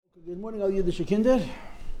Good morning, all Yiddish Kinder.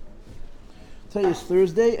 Today is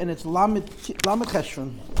Thursday, and it's Lamed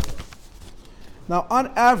Cheshvan. Now,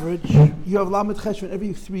 on average, you have Lamed Cheshvan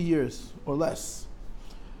every 3 years or less,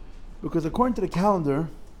 because according to the calendar,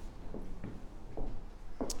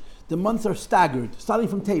 the months are staggered, starting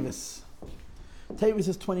from Tevis. Tevis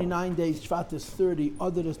is 29 days, Shvat is 30,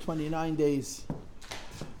 Adar is 29 days,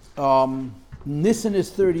 Nisan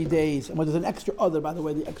is 30 days, and when there's an extra Adar, by the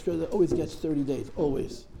way, the extra Adar always gets 30 days,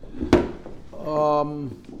 always.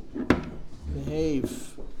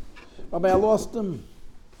 Behave. Rabbi, I lost him.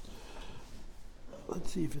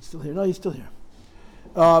 Let's see if it's still here. No, he's still here.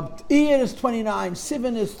 Iyar is 29,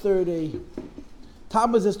 Sivan is 30,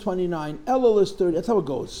 Tammuz is 29, Elul is 30. That's how it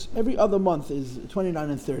goes. Every other month is 29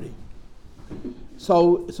 and 30.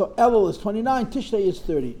 So Elul is 29, Tishrei is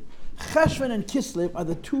 30. Cheshvan and Kislev are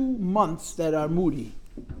the 2 months that are moody.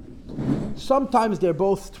 Sometimes they're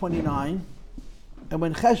both 29, and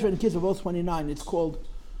when Cheshvan and Kislev are both 29, it's called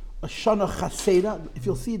a Shana Chaseda. If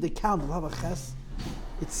you'll see the count, we'll have a Ches.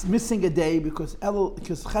 It's missing a day because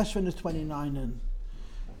Cheshvan is 29 and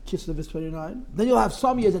Kislev is 29. Then you'll have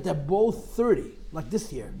some years that they're both 30, like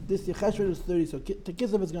this year. This year Cheshvan is 30, so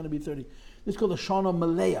Kislev is going to be 30. This is called a Shana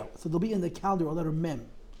Malaya. So there'll be in the calendar a letter Mem.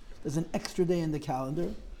 There's an extra day in the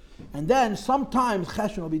calendar. And then sometimes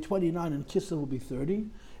Cheshvan will be 29 and Kislev will be 30.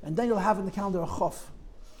 And then you'll have in the calendar a Chof,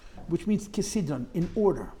 which means Kisidron, in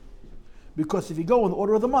order. Because if you go in the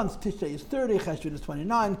order of the months, Tishrei is 30, Cheshvan is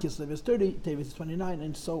 29, Kislev is 30, Tevis is 29,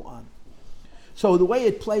 and so on. So the way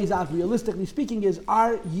it plays out, realistically speaking, is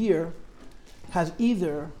our year has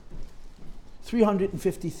either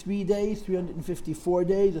 353 days, 354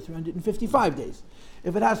 days, or 355 days.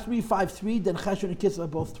 If it has 353, then Cheshvan and Kislev are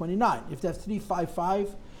both 29. If they have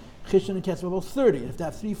 355, Cheshvan and Kislev are both 30. If they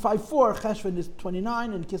have 354, Cheshvan is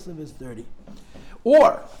 29 and Kislev is 30.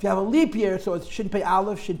 Or, if you have a leap year, so it's Shin Pei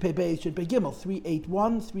Aleph, Shin Pei Beis, Shin Pei Gimel,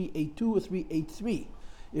 381, 382, or 383.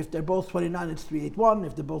 If they're both 29, it's 381.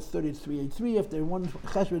 If they're both 30, it's 383. If they're one,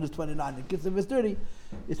 Cheshvan is 29 and Kislev is 30,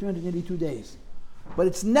 it's 382 days. But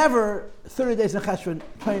it's never 30 days in Cheshvan,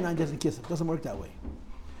 29 days in Kislev. It doesn't work that way.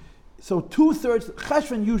 So 2/3,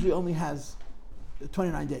 Cheshvan usually only has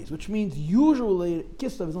 29 days, which means usually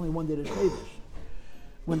Kislev is only 1 day to Chodesh.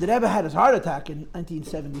 When the Rebbe had his heart attack in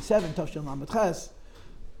 1977, Tavshin Lamed Ches,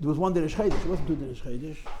 there was 1 day to Chodesh. It wasn't 2 days to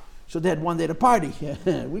Chodesh. So they had 1 day to party.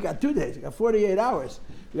 We got 2 days. We got 48 hours.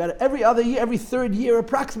 We got every other year, every third year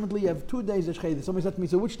approximately, you have 2 days to Chodesh. Somebody said to me,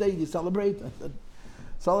 so which day do you celebrate? I said,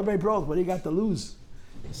 celebrate both. What do you got to lose?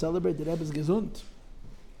 You celebrate the Rebbe's Gesund.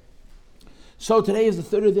 So today is the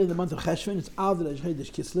 30th day of the month of Cheshvan. It's Adar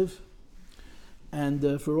Chodesh Kislev.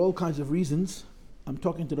 And for all kinds of reasons, I'm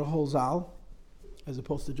talking to the whole Zal, as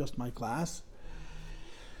opposed to just my class.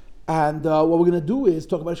 And what we're going to do is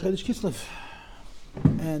talk about Chodesh Kislev.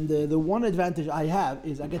 And the one advantage I have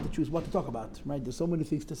is I get to choose what to talk about, right? There's so many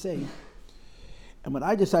things to say. And what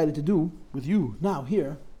I decided to do with you now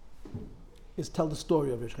here is tell the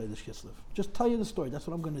story of Chodesh Kislev. Just tell you the story. That's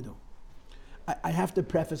what I'm going to do. I have to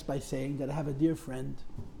preface by saying that I have a dear friend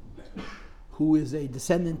who is a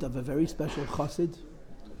descendant of a very special chassid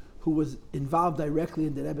who was involved directly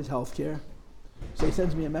in the Rebbe's healthcare. So he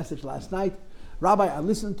sends me a message last night. Rabbi, I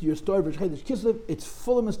listened to your story of Chodesh Kislev. It's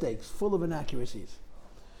full of mistakes, full of inaccuracies.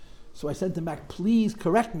 So I sent him back, please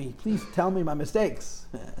correct me. Please tell me my mistakes.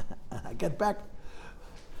 I get back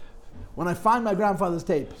when I find my grandfather's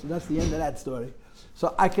tape. So that's the end of that story.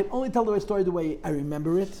 So I can only tell the story the way I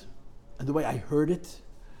remember it and the way I heard it.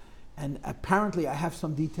 And apparently I have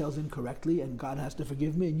some details incorrectly, and God has to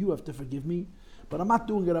forgive me, and you have to forgive me. But I'm not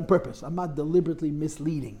doing it on purpose. I'm not deliberately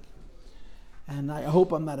misleading. And I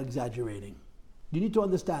hope I'm not exaggerating. You need to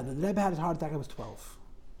understand that the Rebbe had his heart attack, I was 12.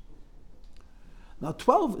 Now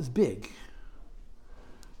 12 is big,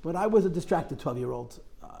 but I was a distracted 12-year-old.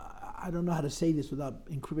 I don't know how to say this without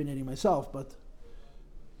incriminating myself, but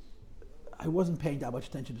I wasn't paying that much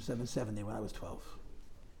attention to 770 when I was 12.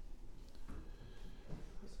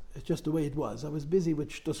 It's just the way it was. I was busy with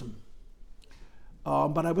shtusim.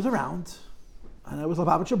 But I was around, and I was a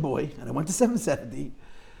Lubavitcher boy, and I went to 770.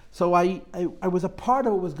 So I was a part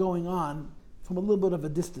of what was going on from a little bit of a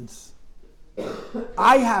distance.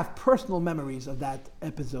 I have personal memories of that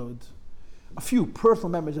episode, a few personal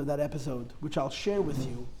memories of that episode, which I'll share with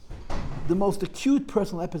you. The most acute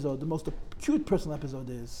personal episode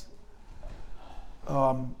is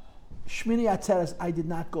Shmini Atzeres, I did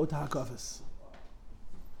not go to Hakafis.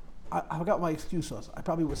 I forgot what my excuse was. I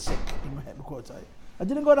probably was sick in my head. I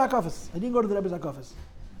didn't go to Hakafis. I didn't go to the Rebbe's Hakafis.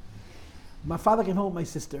 My father came home with my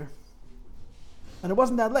sister, And it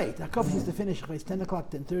wasn't that late. Our coffee used to finish by 10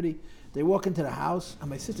 o'clock, 10:30. They walk into the house, and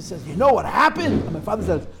my sister says, "You know what happened?" And my father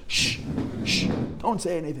says, "Shh, shh, don't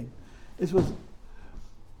say anything." This was,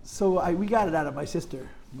 we got it out of my sister.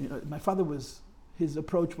 My father his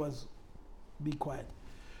approach was, be quiet.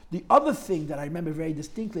 The other thing that I remember very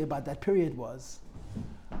distinctly about that period was,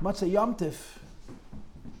 Matzah Yom Tov,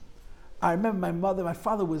 I remember my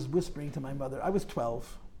father was whispering to my mother. I was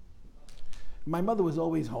 12. My mother was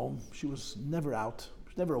always home. She was never out. She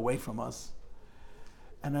was never away from us.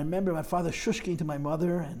 And I remember my father shushking to my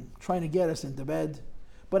mother and trying to get us into bed.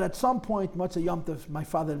 But at some point, Matzah Yom Tov, my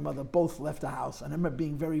father and mother both left the house. And I remember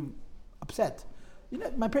being very upset.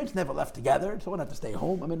 My parents never left together, so I didn't have to stay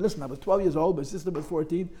home. I mean, listen, I was 12 years old, my sister was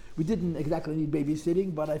 14. We didn't exactly need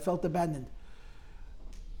babysitting, but I felt abandoned.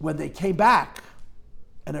 When they came back,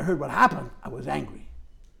 and I heard what happened, I was angry.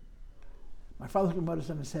 My father took my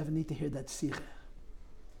mother and said, "I need to hear that sikha."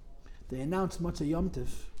 They announced Matzah Yom Tov.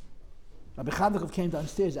 Rabbi Chadakov came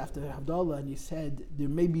downstairs after Havdalah and he said, "There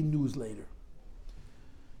may be news later."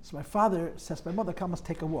 So my father says, "My mother, come, let's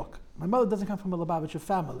take a walk." My mother doesn't come from a Lubavitcher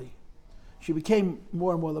family. She became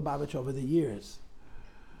more and more Lubavitch over the years.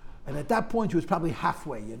 And at that point, she was probably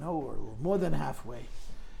halfway, or more than halfway.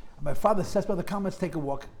 And my father says, "Mother, come, let's take a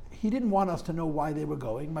walk." He didn't want us to know why they were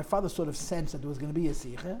going. My father sort of sensed that there was going to be a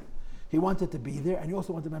sikha. He wanted to be there, and he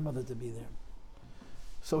also wanted my mother to be there.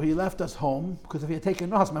 So he left us home, because if he had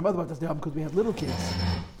taken us, my mother wanted us to stay home because we had little kids.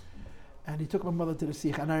 And he took my mother to the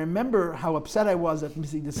sikha. And I remember how upset I was at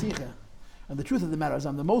missing the sikha. And the truth of the matter is,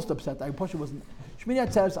 I'm the most upset. I wasn't. Shmini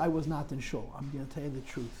Atzeres, I was not in shul. I'm going to tell you the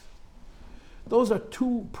truth. Those are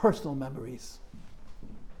two personal memories.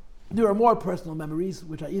 There are more personal memories,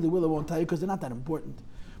 which I either will or won't tell you because they're not that important.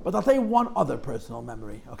 But I'll tell you one other personal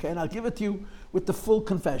memory, okay? And I'll give it to you with the full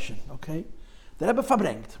confession, okay? The Rebbe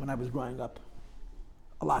verbrengt when I was growing up.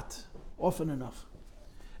 A lot. Often enough.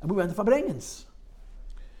 And we went to verbrengens.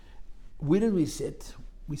 Where did we sit?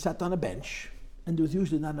 We sat on a bench. And there was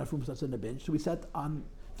usually not enough room to sit on the bench. So we sat on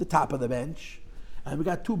the top of the bench. And we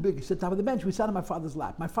got too big to sit on top of the bench. We sat on my father's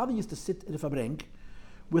lap. My father used to sit in a verbreng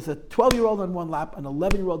with a 12-year-old on one lap and an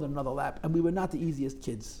 11-year-old on another lap. And we were not the easiest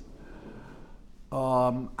kids.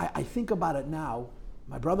 I think about it now.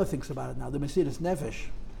 My brother thinks about it now. The Mesiras Nefesh.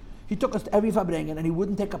 He took us to every Fabrengen and he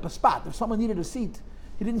wouldn't take up a spot. If someone needed a seat,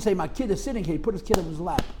 he didn't say, "My kid is sitting here." He put his kid on his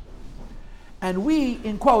lap. And we,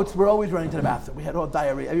 in quotes, were always running to the bathroom. We had all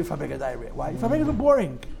diarrhea. Every Fabrengen diarrhea. Why? Fabrengens were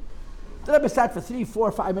boring. The Rebbe sat for 3,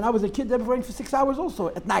 4, 5. I mean, I was a kid. The Rebbe running for 6 hours also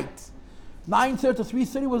at night. 9:30 to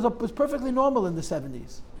 3:30 was perfectly normal in the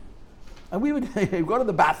 70s. And we would go to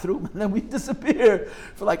the bathroom and then we'd disappear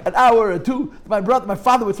for like an hour or two. My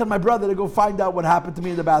father would send my brother to go find out what happened to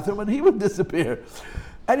me in the bathroom and he would disappear.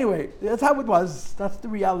 Anyway, that's how it was. That's the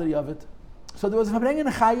reality of it. So there was a Fabrengen in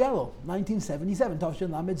Chayelo, 1977,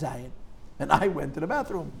 Tavshin Lamed Zayin. And I went to the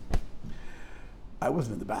bathroom. I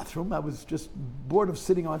wasn't in the bathroom. I was just bored of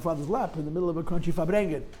sitting on my father's lap in the middle of a crunchy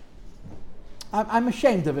Fabrengen. I'm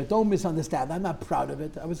ashamed of it. Don't misunderstand. I'm not proud of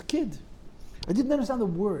it. I was a kid. I didn't understand the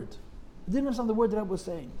word. I didn't understand the word that I was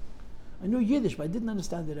saying. I knew Yiddish, but I didn't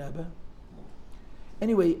understand the Rebbe.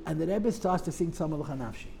 Anyway, and the Rebbe starts to sing Tzamah L'cha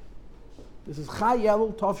Nafshi. This is Chai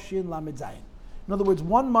Elul Tovshin Lamed Zayin. In other words,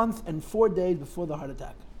 1 month and 4 days before the heart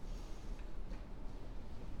attack.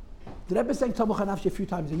 The Rebbe sang Tzamah L'cha Nafshi a few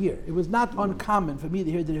times a year. It was not uncommon for me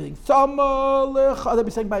to hear the Rebbe sing Tzamah L'cha. The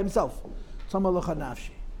Rebbe sang by himself. Tzamah L'cha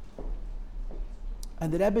Nafshi.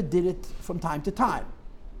 And the Rebbe did it from time to time.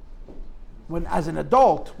 When, as an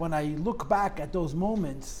adult, when I look back at those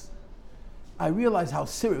moments, I realize how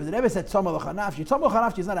serious. The Rebbe said Tzamah L'cha Nafshi. Tzamah L'cha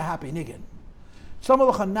Nafshi is not a happy niggin. Tzamah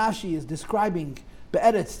L'cha Nafshi is describing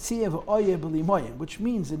Be'eretz Tziev Oye B'limoyim, which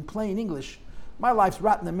means in plain English, my life's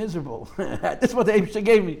rotten and miserable. This is what the Rebbe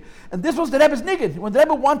gave me. And this was the Rebbe's niggin. When the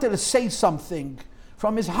Rebbe wanted to say something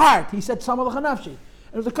from his heart, he said Tzamah L'cha Nafshi.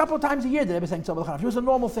 And it was a couple of times a year the Rebbe sang Tzamah L'cha Nafshi. It was a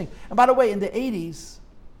normal thing. And by the way, in the 80s,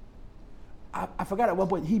 I forgot at one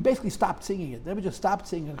point, he basically stopped singing it. The Rebbe just stopped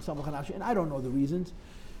singing Tzamah L'cha Nafshi, and I don't know the reasons.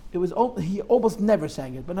 He almost never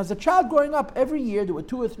sang it. But as a child growing up, every year there were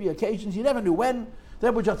 2 or 3 occasions, you never knew when, the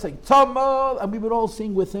Rebbe would just sing Tzamah, and we would all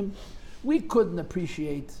sing with him. We couldn't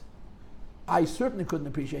appreciate, I certainly couldn't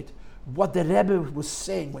appreciate what the Rebbe was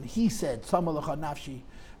saying when he said Tzamah L'cha Nafshi,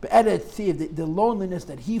 the loneliness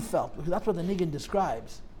that he felt, because that's what the niggin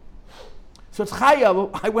describes. So it's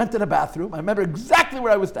Chayel. I went to the bathroom. I remember exactly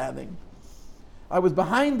where I was standing. I was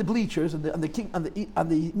behind the bleachers on the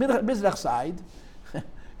Mizrach side.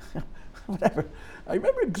 Whatever. I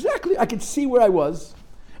remember exactly. I could see where I was.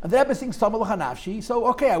 And the Rebbe sings Tzamah L'cha Nafshi. So,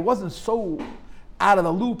 okay, I wasn't so out of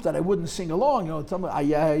the loop that I wouldn't sing along. Someone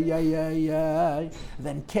ay ay ay ay ay.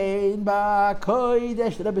 Then Kain ba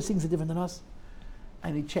Chodesh. The Rebbe sings it different than us,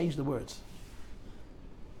 and he changed the words.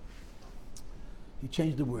 He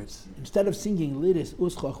changed the words. Instead of singing Liris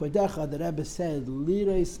Uscha Chvedecha, the Rebbe said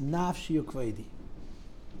Liris Nafshi Ukvedi.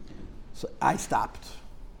 So I stopped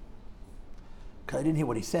because I didn't hear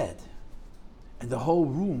what he said, and the whole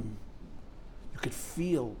room, you could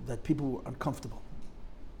feel that people were uncomfortable.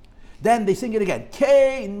 Then they sing it again.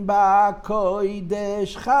 Kein ba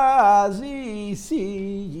kodesh chazi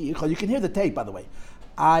si. You can hear the tape, by the way.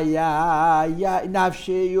 Ay ay ay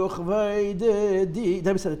nafshi yuchvaydi. The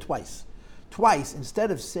Rebbe said it twice. Twice,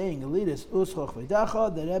 instead of saying Liris Uscha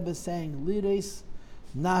Chvedecha, the Rebbe sang Liris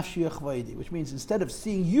Nafshi Yuchvaydi, which means instead of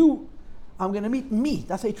seeing you, I'm going to meet me.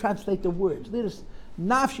 That's how you translate the words. Liris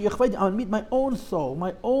Nafshi Yuchvaydi. I'm going to meet my own soul,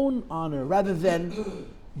 my own honor, rather than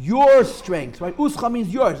your strength. Right? Uscha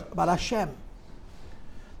means yours, but Hashem.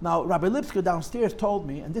 Now, Rabbi Lipsker downstairs told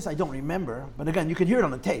me, and this I don't remember, but again, you can hear it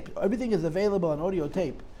on the tape. Everything is available on audio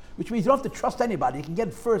tape, which means you don't have to trust anybody. You can get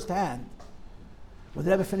it firsthand. When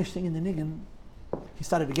the Rebbe finished singing the niggin, he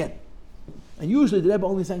started again. And usually the Rebbe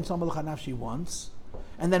only sang Samar L'cha Nafshi once,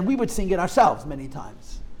 and then we would sing it ourselves many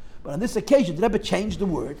times. But on this occasion, the Rebbe changed the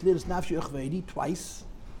word, Liris Nafshi Uchvedi, twice.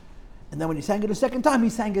 And then when he sang it a second time, he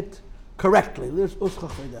sang it correctly, Liris Uscha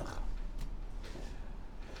Chvedecha.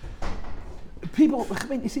 People, I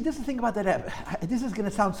mean, you see, this is the thing about the Rebbe. This is going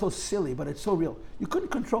to sound so silly, but it's so real. You couldn't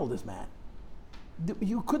control this man.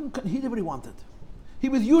 You couldn't, he did what he wanted. He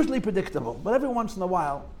was usually predictable, but every once in a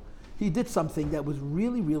while, he did something that was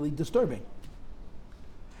really, really disturbing.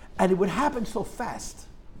 And it would happen so fast.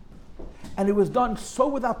 And it was done so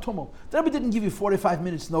without tumult. The Rebbe didn't give you 45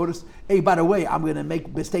 minutes notice, hey, by the way, I'm going to make a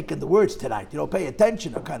mistake in the words tonight. Pay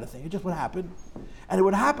attention, or kind of thing. It just would happen. And it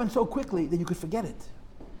would happen so quickly that you could forget it.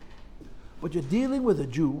 But you're dealing with a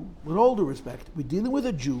Jew, with all due respect, we're dealing with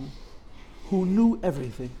a Jew who knew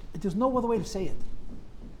everything. There's no other way to say it.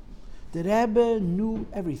 The Rebbe knew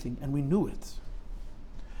everything, and we knew it.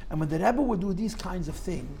 And when the Rebbe would do these kinds of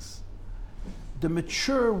things, the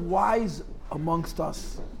mature, wise amongst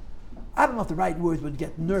us, I don't know if the right words would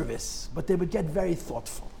get nervous, but they would get very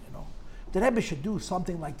thoughtful. The Rebbe should do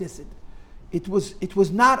something like this. It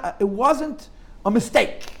wasn't a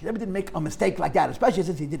mistake. The Rebbe didn't make a mistake like that, especially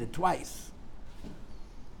since he did it twice.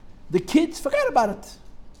 The kids forgot about it.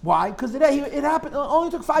 Why? Because it happened, it only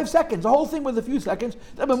took 5 seconds. The whole thing was a few seconds.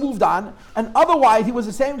 Then we moved on. And otherwise, he was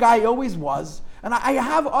the same guy he always was. And I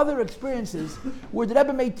have other experiences where the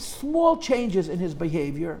Rebbe made small changes in his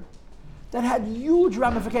behavior that had huge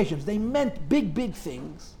ramifications. They meant big, big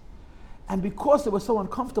things. And because it was so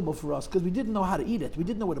uncomfortable for us, because we didn't know how to eat it, we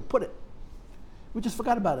didn't know where to put it, we just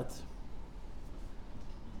forgot about it.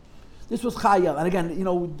 This was Chayel. And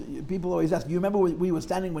again, people always ask, do you remember where we were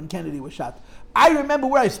standing when Kennedy was shot? I remember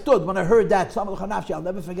where I stood when I heard that. Samar L'cha Nafshi, I'll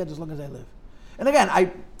never forget as long as I live. And again,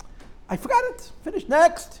 I forgot it. Finished.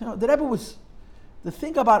 Next. The Rebbe was, the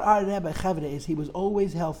thing about our Rebbe Chavre is he was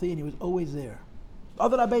always healthy and he was always there. The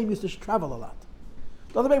other Rebbeim used to travel a lot.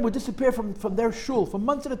 The other Rebbeim would disappear from their shul for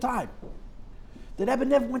months at a time. The Rebbe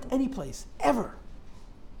never went any place, ever.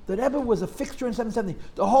 The Rebbe was a fixture in 770.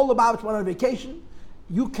 The whole Lubavitch went on vacation.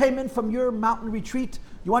 You came in from your mountain retreat,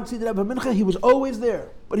 you want to see the Rebbe Mincha, he was always there.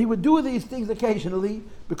 But he would do these things occasionally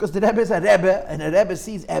because the Rebbe is a Rebbe, and the Rebbe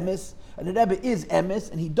sees emes, and the Rebbe is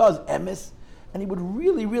emes, and he does emes, and he would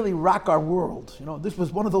really, really rock our world. This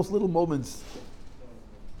was one of those little moments.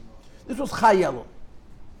 This was Chayelu.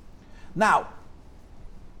 Now,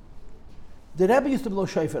 the Rebbe used to blow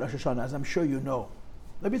shofar Rosh Hashanah, as I'm sure you know.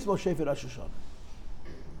 The Rebbe used to blow shofar Rosh Hashanah.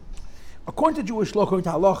 According to Jewish law, according to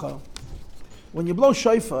halacha, when you blow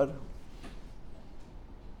shofar,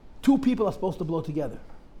 two people are supposed to blow together.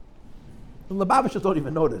 The Lubavitchers don't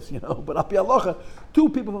even notice, but Al Pi halacha, two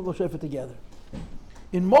people blow shofar together.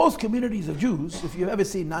 In most communities of Jews, if you've ever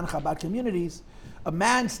seen non-Chabad communities, a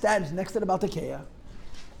man stands next to the Baltakeya,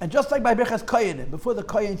 and just like by Birchas Koyanim, before the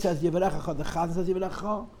Koyan says Yivarechacha, the Chazan says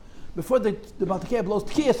Yivarechacha, before the Baltakeya blows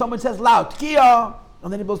Tkiya, someone says loud, Tkiya,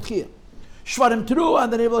 and then he blows Tkiya. Shvarim Teruah,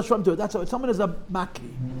 and then he blows Shvarim Teruah. That's how someone is a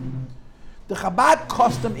Makri. The Chabad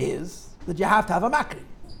custom is that you have to have a Makri.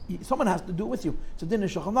 Someone has to do it with you. It's a din in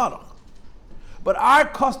Shulchan Aruch. But our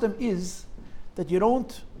custom is that you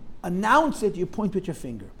don't announce it, you point with your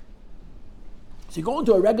finger. So you go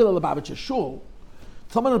into a regular Lubavitcher shul,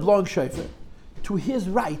 someone is blowing shofar. To his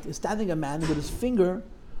right is standing a man with his finger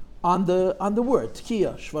on the word,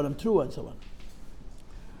 Tkiya, Shvarim Teruah, and so on.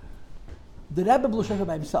 The Rebbe blew shofar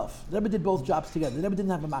by himself. The Rebbe did both jobs together. The Rebbe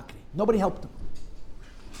didn't have a Makri. Nobody helped him.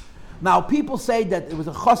 Now, people say that it was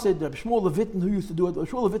a chassid, Reb Shmuel Levittin, who used to do it. Reb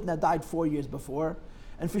Shmuel Levittin had died 4 years before.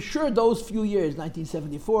 And for sure, those few years,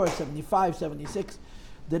 1974, 75, 76,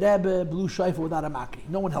 the Rebbe blew shofar without a makri.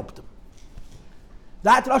 No one helped him.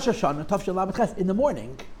 That Rosh Hashanah, Tafshel Lamed Ches, in the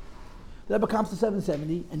morning, the Rebbe comes to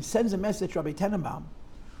 770 and sends a message to Rabbi Tenenbaum,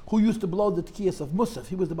 who used to blow the Tkiyas of Musaf.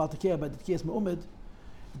 He was the Baltakiyah by the Tkiyas Me'umid.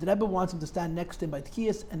 The Rebbe wants him to stand next to him by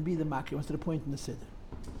Tkiyas and be the makri. He wants to point in the Siddur.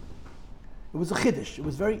 It was a chiddush. It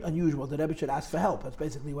was very unusual. The Rebbe should ask for help. That's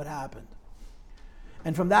basically what happened.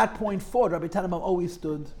 And from that point forward, Rabbi Tenenbaum always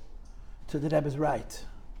stood to the Rebbe's right.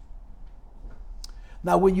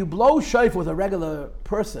 Now, when you blow shofar with a regular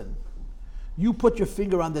person, you put your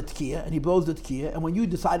finger on the tkiyah, and he blows the tkiyah, and when you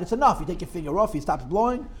decide it's enough, you take your finger off, he stops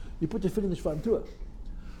blowing, you put your finger in the shofar through it.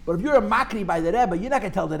 But if you're a makri by the Rebbe, you're not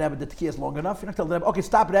going to tell the Rebbe the tkiyah is long enough. You're not going to tell the Rebbe, okay,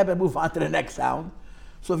 stop Rebbe and move on to the next sound.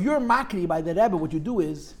 So if you're a makri by the Rebbe, what you do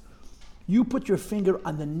is, you put your finger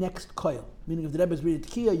on the next coil. Meaning if the Rebbe is reading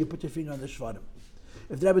tkiyah, you put your finger on the shvarim.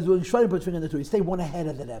 If the Rebbe is doing shvarim, you put your finger on the Torah. You stay one ahead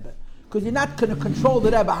of the Rebbe. Because you're not going to control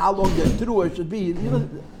the Rebbe how long the Torah should be. You know, the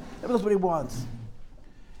Rebbe knows what he wants.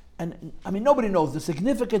 And I mean, nobody knows the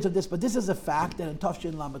significance of this, but this is a fact that in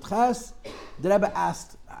Tafshin Lamed Ches, the Rebbe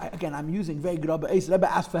asked, again, I'm using very grubba ace, the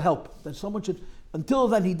Rebbe asked for help. That someone should, until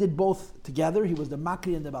then he did both together. He was the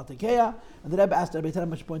Makri and the Baltakeya, and the Rebbe asked the Rebbe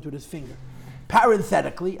Tenenbaum to point with his finger.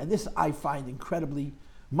 Parenthetically, and this I find incredibly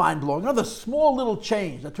mind-blowing, another small little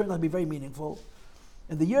change that turned out to be very meaningful.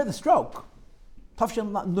 In the year of the stroke,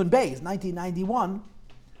 Tafshin Nun Beis, 1991,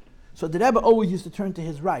 so the Rebbe always used to turn to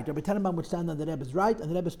his right. Rabbi Tenenbaum would stand on the Rebbe's right, and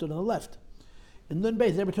the Rebbe stood on the left. In Nun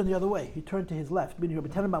Beis, the Rebbe turned the other way. He turned to his left, meaning Rabbi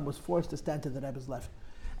Tenenbaum was forced to stand to the Rebbe's left.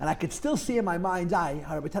 And I could still see in my mind's eye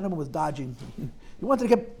how Rabbi Tenenbaum was dodging. He wanted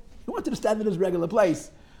to stand in his regular place.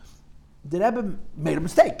 The Rebbe made a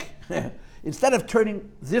mistake. Instead of turning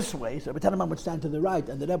this way, so Rabbi Tenenbaum would stand to the right,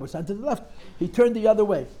 and the Rebbe would stand to the left, he turned the other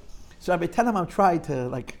way. So Rabbi Tenenbaum tried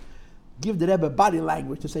to give the Rebbe body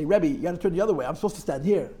language to say, Rebbe, you got to turn the other way. I'm supposed to stand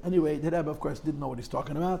here. Anyway, the Rebbe, of course, didn't know what he's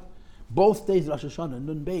talking about. Both days, Rosh Hashanah and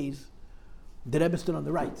Nun Beis, the Rebbe stood on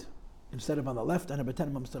the right instead of on the left, and Rabbi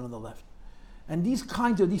Tenenbaum stood on the left. And these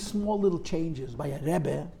small little changes by a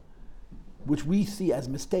Rebbe, which we see as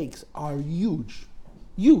mistakes, are huge,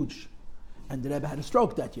 huge. And the Rebbe had a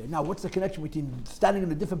stroke that year. Now, what's the connection between standing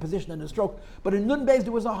in a different position and a stroke? But in Nun Beis,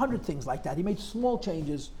 there was 100 things like that. He made small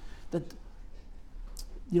changes that,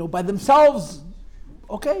 by themselves,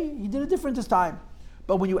 okay, he did it different this time.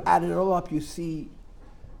 But when you add it all up, you see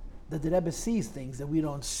that the Rebbe sees things that we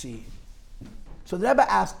don't see. So the Rebbe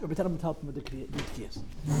asked Rabbi Tenenbaum to help him with the Tkiyas.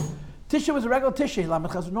 Tisha was a regular Tisha, Lamed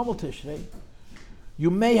Ches was a normal Tisha. You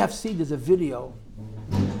may have seen, there's a video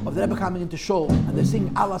of the Rebbe coming into Shul, and they're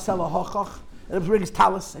singing Allah Sela Hochach. The Rebbe's wearing his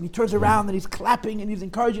talis, and he turns around and he's clapping and he's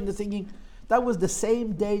encouraging the singing. That was the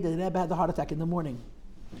same day that the Rebbe had the heart attack in the morning.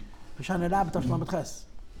 And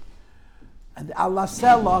the Allah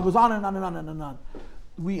Sela goes on and on and on and on.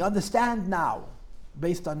 We understand now,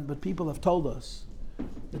 based on what people have told us,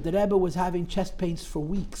 that the Rebbe was having chest pains for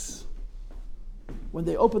weeks. When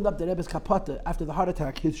they opened up the Rebbe's kapata after the heart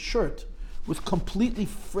attack, his shirt was completely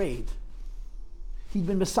frayed. He'd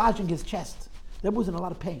been massaging his chest. The Rebbe was in a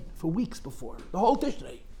lot of pain for weeks before, the whole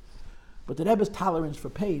Tishrei. But the Rebbe's tolerance for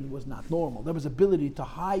pain was not normal. The Rebbe's ability to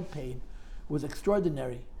hide pain was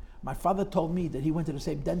extraordinary. My father told me that he went to the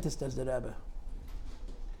same dentist as the Rebbe.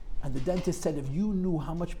 And the dentist said, if you knew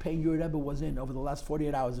how much pain your Rebbe was in over the last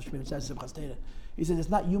 48 hours of Shmini Tzatzis Simchas Torah, he said, it's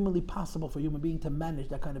not humanly possible for a human being to manage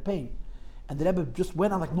that kind of pain. And the Rebbe just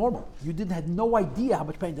went on like normal. You had no idea how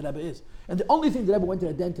much pain the Rebbe is. And the only thing the Rebbe went to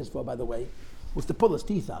the dentist for, by the way, was to pull his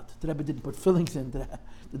teeth out. The Rebbe didn't put fillings in. The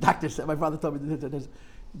doctor said, my father told me,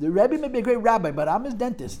 the Rebbe may be a great rabbi, but I'm his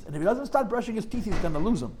dentist. And if he doesn't start brushing his teeth, he's going to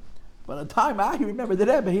lose them. But at the time, he remembered the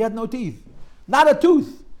Rebbe, he had no teeth. Not a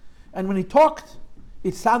tooth. And when he talked,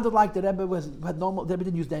 it sounded like the Rebbe had normal, the Rebbe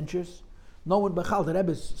didn't use dentures. No one bechal the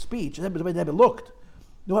Rebbe's speech, the way the Rebbe looked. You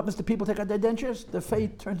know what happens to people take out their dentures? Their face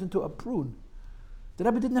turns into a prune. The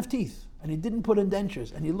Rebbe didn't have teeth, and he didn't put in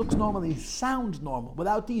dentures, and he looks normal, he sounds normal.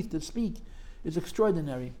 Without teeth to speak is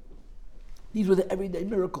extraordinary. These were the everyday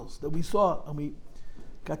miracles that we saw, and we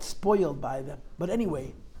got spoiled by them. But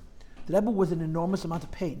anyway, the Rebbe was in an enormous amount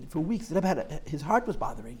of pain. For weeks, the Rebbe his heart was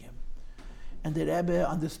bothering him. And the Rebbe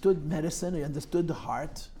understood medicine, he understood the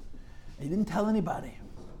heart, and he didn't tell anybody.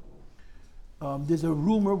 There's a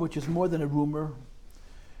rumor, which is more than a rumor,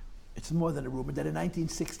 it's more than a rumor, that in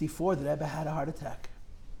 1964 the Rebbe had a heart attack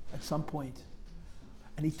at some point.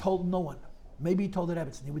 And he told no one. Maybe he told the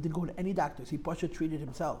Rebbe, he didn't go to any doctors, he Pasha treated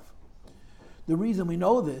himself. The reason we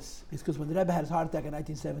know this is because when the Rebbe had his heart attack in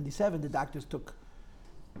 1977, the doctors took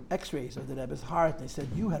x-rays of the Rebbe's heart, and they said,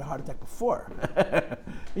 you had a heart attack before.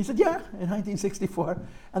 He said, yeah, in 1964.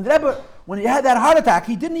 And the Rebbe, when he had that heart attack,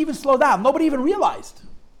 he didn't even slow down. Nobody even realized.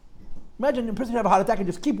 Imagine a person have a heart attack and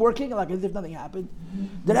just keep working like as if nothing happened.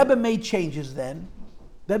 The Rebbe made changes then.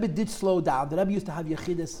 The Rebbe did slow down. The Rebbe used to have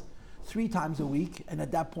Yechidus 3 times a week, and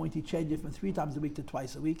at that point he changed it from 3 times a week to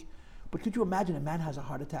twice a week. But could you imagine a man has a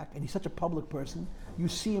heart attack and he's such a public person, you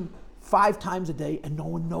see him 5 times a day and no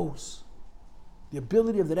one knows. The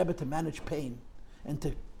ability of the Rebbe to manage pain and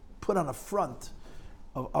to put on a front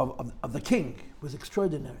of the king was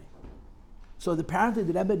extraordinary. So apparently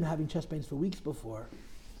the Rebbe had been having chest pains for weeks before,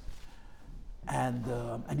 and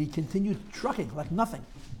he continued trucking like nothing.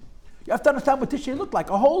 You have to understand what Tishrei looked like.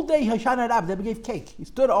 A whole day Hoshana Rabbah, the Rebbe gave cake. He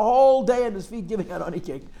stood a whole day on his feet giving out honey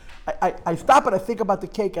cake. I stop and I think about the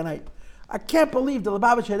cake, and I can't believe the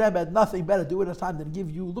Lubavitcher Rebbe had nothing better to do in his time than give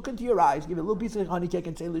you, look into your eyes, give you a little piece of honey cake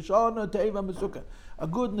and say, Lishana Teva Mesukah, a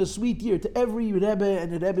good and a sweet year to every Rebbe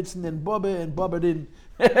and a Rebbetzin and Bobbe and Bobberdin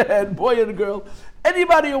and boy and girl.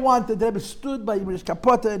 Anybody who wanted, the Rebbe stood by his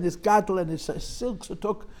kapota and his gattel and his silk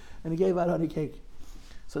sutuk, and he gave out honey cake.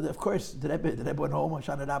 So of course the Rebbe went home on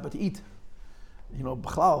Shana Rabbah to eat. You know,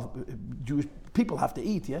 B'chlal, Jewish people have to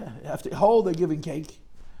eat, yeah? They have to hold, they're giving cake.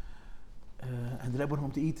 And the Rebbe went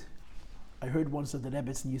home to eat. I heard once that the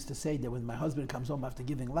Rebbetzin used to say that when my husband comes home after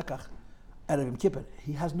giving lekach, Erev Yom Kippur,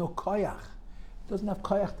 he has no koyach. He doesn't have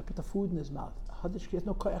koyach to put the food in his mouth. He has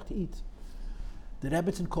no koyach to eat. The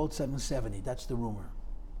Rebbetzin called 770, that's the rumor.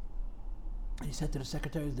 And he said to the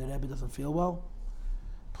secretary, the Rebbe doesn't feel well,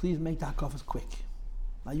 please make the hakafas quick.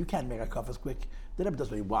 Now you can't make hakafas quick. The Rebbe does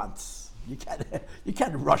what he wants. You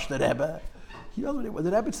can't rush the Rebbe. He knows what he wants.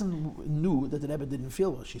 The Rebbetzin knew that the Rebbe didn't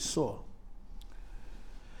feel well, she saw.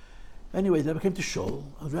 Anyway, the Rebbe came to Shul.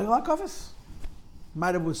 It was regular hakafas.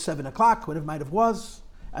 Might have was 7 o'clock, whatever might have was.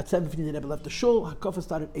 At 7:15 the Rebbe left the Shul. Hakafas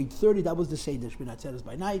started at 8:30. That was the Seder Shminat Tzeres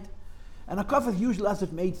by night. And hakafas usually lasted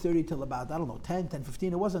from 8:30 till about,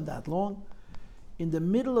 10:15. It wasn't that long. In the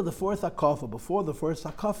middle of the 4th hakafa, before the first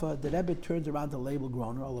hakafa, the Rebbe turns around to Label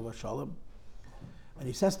Groner, Olav Shalom, and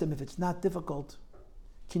he says to him, if it's not difficult,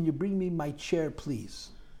 can you bring me my chair, please?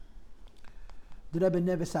 The Rebbe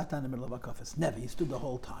never sat down in the middle of hakafas. Never. He stood the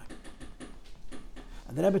whole time.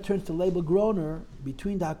 And the Rebbe turns to Label Groner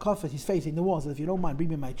between the hakafas. He's facing the wall. Says, if you don't mind, bring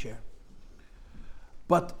me my chair.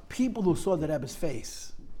 But people who saw the Rebbe's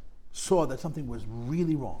face saw that something was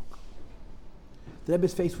really wrong. The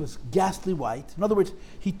Rebbe's face was ghastly white. In other words,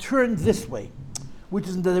 he turned this way, which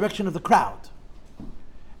is in the direction of the crowd.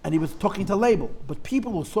 And he was talking to Label. But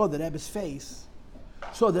people who saw the Rebbe's face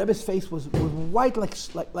saw the Rebbe's face was white like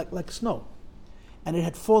snow. And it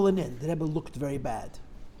had fallen in. The Rebbe looked very bad.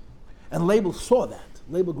 And Label saw that.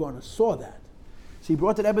 Label Groner saw that. So he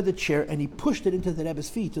brought the Rebbe the chair and he pushed it into the Rebbe's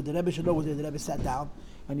feet so the Rebbe should know where the Rebbe sat down,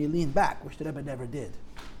 and he leaned back, which the Rebbe never did.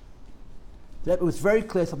 The Rebbe was very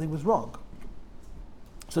clear something was wrong.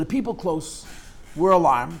 So the people close were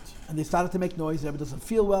alarmed and they started to make noise. The Rebbe doesn't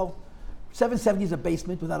feel well. 770 is a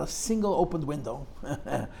basement without a single opened window.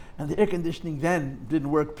 And the air conditioning then didn't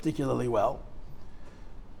work particularly well.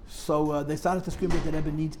 So they started to scream that the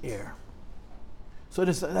Rebbe needs air. So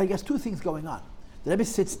there's, I guess, 2 things going on. The Rebbe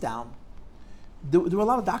sits down. There were a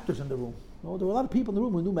lot of doctors in the room. There were a lot of people in the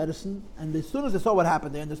room who knew medicine. And as soon as they saw what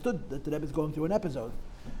happened, they understood that the Rebbe is going through an episode.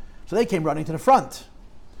 So they came running to the front.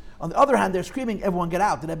 On the other hand, they're screaming, everyone get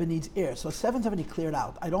out, the Rebbe needs air. So 770 cleared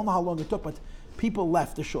out. I don't know how long it took, but people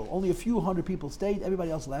left the shul. Only a few hundred people stayed,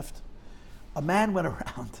 everybody else left. A man went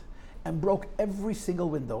around and broke every single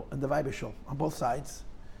window in the Weiber shul on both sides.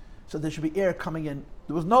 So there should be air coming in.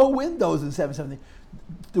 There was no windows in 770.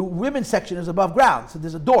 The women's section is above ground, so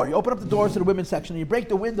there's a door. You open up the doors to the women's section and you break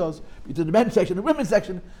the windows to the men's section. The women's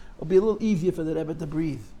section will be a little easier for the Rebbe to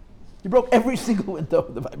breathe. He broke every single window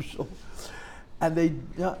in the Weiber shul. And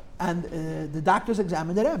the doctors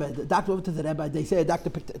examined the Rebbe. The doctor went to the Rebbe. They say a doctor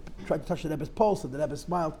tried to touch the Rebbe's pulse, and the Rebbe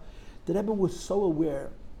smiled. The Rebbe was so aware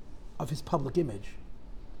of his public image,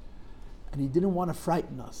 and he didn't want to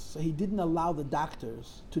frighten us. So he didn't allow the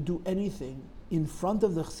doctors to do anything in front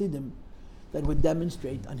of the Chassidim that would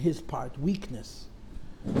demonstrate on his part weakness.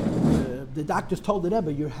 The doctors told the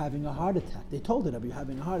Rebbe, you're having a heart attack. They told the Rebbe, you're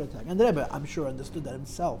having a heart attack. And the Rebbe, I'm sure, understood that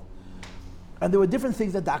himself. And there were different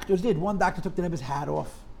things that doctors did. One doctor took the Rebbe's hat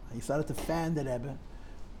off. He started to fan the Rebbe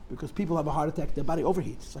because people have a heart attack, their body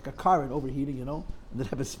overheats. It's like a car in overheating, And the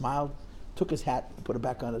Rebbe smiled, took his hat, put it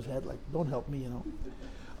back on his head, like, don't help me,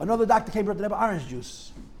 Another doctor came, brought the Rebbe orange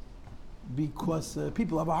juice because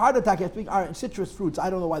people have a heart attack, have to take citrus fruits.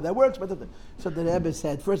 I don't know why that works, but so the Rebbe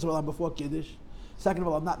said, first of all, I'm before Kiddush. Second of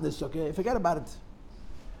all, I'm not in this sukkah. Forget about it.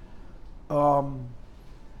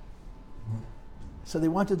 So they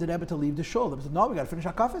wanted the Rebbe to leave the shul. They said, no, we got to finish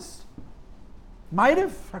Hakafis.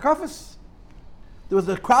 Ma'ariv, Hakafis.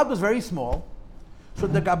 The crowd was very small. So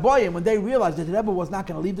the Gaboyim, when they realized that the Rebbe was not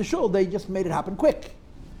going to leave the shul, they just made it happen quick.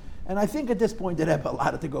 And I think at this point the Rebbe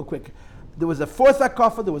allowed it to go quick. There was a fourth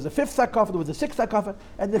Hakafa, there was a fifth Hakafa, there was a sixth Hakafa,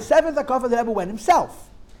 and the seventh Hakafa the Rebbe went himself.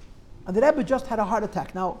 And the Rebbe just had a heart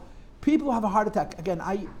attack. Now, people who have a heart attack, again,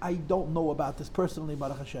 I don't know about this personally,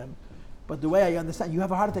 Baruch Hashem, but the way I understand, you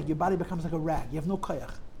have a heart attack, your body becomes like a rag. You have no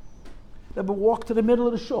koyach. The Rebbe walked to the middle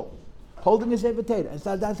of the shul, holding his Eviteda, and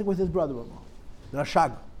started dancing with his brother-in-law, the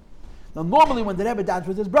Rashag. Now, normally when the Rebbe danced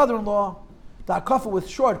with his brother-in-law, the Hakafa was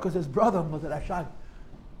short because his brother-in-law, the Rashag,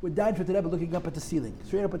 would dance with the Rebbe looking up at the ceiling,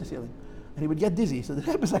 straight up at the ceiling. And he would get dizzy. So the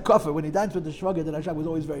Rebbe's Hakafa, when he danced with the Shvaga, the Rashag was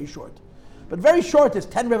always very short. But very short is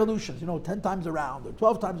 10 revolutions, 10 times around or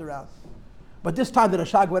 12 times around. But this time the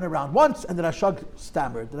Rashag went around once and the Rashag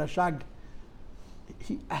stammered. The Rashag,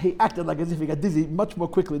 he acted like as if he got dizzy much more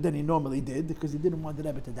quickly than he normally did because he didn't want the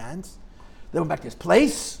Rebbe to dance. They went back to his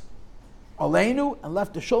place, Aleinu, and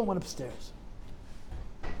left the shul and went upstairs.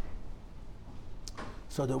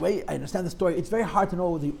 So the way I understand the story, it's very hard to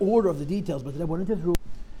know the order of the details, but the Rebbe went into his room.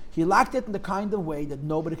 He locked it in the kind of way that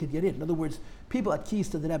nobody could get in. In other words, people had keys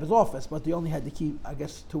to the Rebbe's office, but they only had the key, I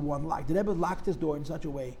guess, to one lock. The Rebbe locked his door in such a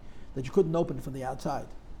way that you couldn't open it from the outside.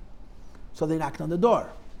 So they knocked on the door.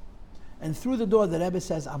 And through the door, the Rebbe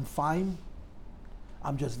says, I'm fine.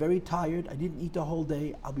 I'm just very tired. I didn't eat the whole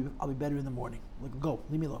day. I'll be better in the morning. Like, go,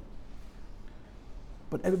 leave me alone.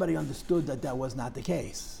 But everybody understood that was not the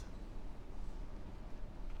case.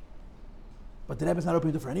 But the Rebbe's not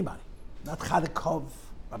opening the door for anybody. Not Chadekov,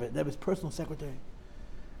 the Rebbe's personal secretary.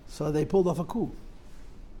 So they pulled off a coup.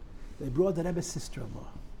 They brought the Rebbe's sister-in-law,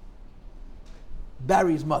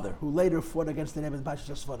 Barry's mother, who later fought against the Rebbe's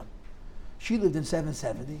Bashas Sforim. She lived in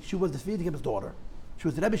 770. She was the Rebbe's daughter. She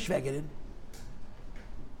was the Rebbe's Shvegerin.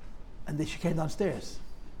 And then she came downstairs.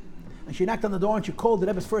 And she knocked on the door and she called the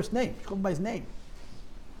Rebbe's first name. She called him by his name.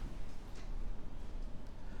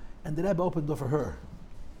 And the Rebbe opened the door for her.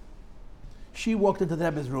 She walked into the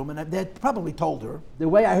Rebbe's room, and they had probably told her. The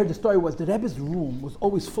way I heard the story was the Rebbe's room was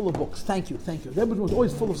always full of books. Thank you. The Rebbe's room was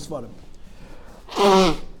always full of Sforim.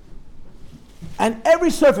 And every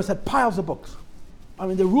surface had piles of books. I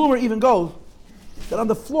mean, the rumor even goes that on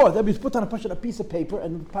the floor, the Rebbe's put on a piece of paper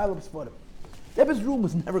and a pile of Sforim. The Rebbe's room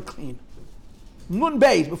was never clean. Nun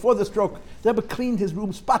Beis, before the stroke, the Rebbe cleaned his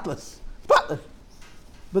room spotless. Spotless.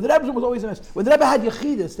 But the Rebbe's room was always a mess. When the Rebbe had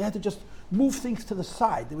Yechidus, they had to just move things to the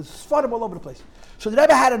side. There was Sforim all over the place. So the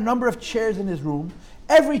Rebbe had a number of chairs in his room.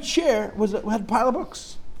 Every chair had a pile of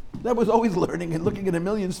books. The Rebbe was always learning and looking at a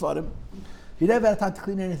million Sforim. He never had time to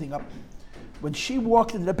clean anything up. When she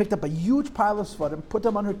walked in, the Rebbe picked up a huge pile of Sforim, put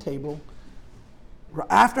them on her table,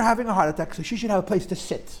 after having a heart attack, so she should have a place to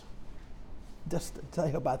sit. Just to tell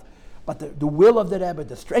you about the will of the Rebbe,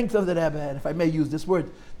 the strength of the Rebbe, and if I may use this word,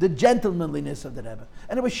 the gentlemanliness of the Rebbe.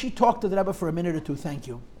 Anyway, she talked to the Rebbe for a minute or two, thank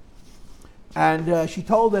you. And she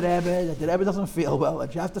told the Rebbe that the Rebbe doesn't feel well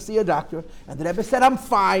and she has to see a doctor. And the Rebbe said, I'm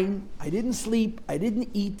fine. I didn't sleep. I didn't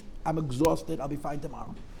eat. I'm exhausted. I'll be fine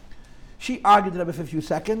tomorrow. She argued with the Rebbe for a few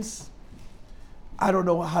seconds. I don't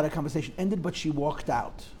know how the conversation ended, but she walked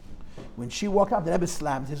out. When she walked out, the Rebbe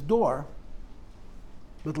slammed his door.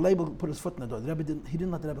 But the Label put his foot in the door. He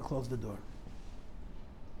didn't let the Rebbe close the door.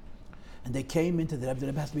 And they came into the Rebbe. The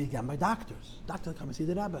Rebbe has to be examined by doctors. Doctors come and see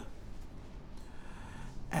the Rebbe.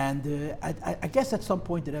 And I guess at some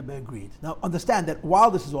point the Rebbe agreed. Now understand that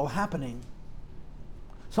while this is all happening,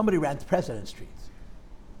 somebody ran to President Street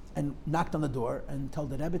and knocked on the door and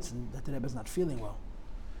told the Rebbetzin that the Rebbe is not feeling well.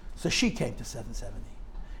 So she came to 770.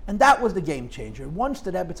 And that was the game changer. Once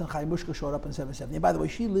the Rebbetzin Chaim Mushka showed up in 770, and by the way,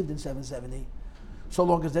 she lived in 770 so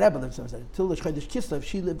long as the Rebbe lived in 770. Till the Chodesh Kislev,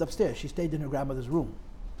 she lived upstairs. She stayed in her grandmother's room.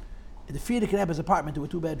 In the Frierdiker Rebbe's apartment, there were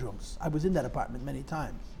 2 bedrooms. I was in that apartment many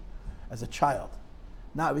times as a child.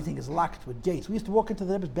 Now everything is locked with gates. We used to walk into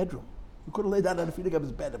the Rebbe's bedroom. We could have laid down on the Frierdiker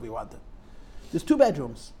Rebbe's bed if we wanted. There's 2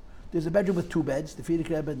 bedrooms. There's a bedroom with 2 beds, the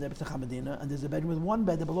Frierdiker Rebbe and the Rebbe Chamadina, and there's a bedroom with 1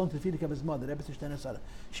 bed that belonged to the Frierdiker Rebbe's mother, the Rebbe Shtena Sarah.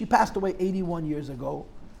 She passed away 81 years ago.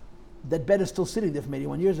 That bed is still sitting there from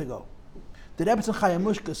 81 years ago. The Rebbe Chaim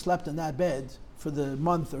Mushka slept in that bed for the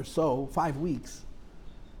month or so, 5 weeks,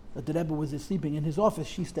 that the Rebbe was sleeping in his office.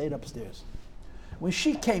 She stayed upstairs. When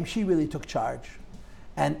she came, she really took charge.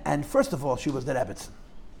 And first of all, she was the Rebbetzin.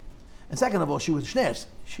 And second of all, she was Shneers.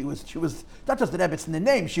 She was not just the Rebbetzin in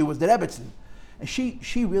name, she was the Rebbetzin. And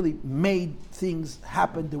she really made things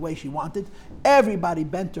happen the way she wanted. Everybody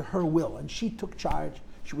bent to her will, and she took charge.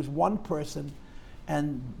 She was one person,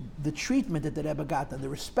 and the treatment that the Rebbe got, and the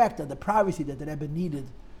respect and the privacy that the Rebbe needed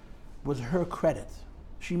was her credit.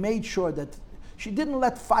 She made sure that She didn't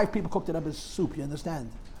let 5 people cook the Rebbe's soup, you understand?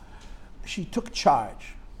 She took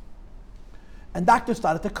charge. And doctors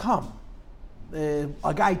started to come.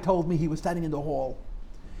 A guy told me he was standing in the hall,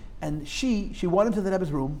 and she went into the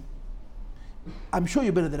Rebbe's room. I'm sure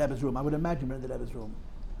you've been in the Rebbe's room. I would imagine you've been in the Rebbe's room.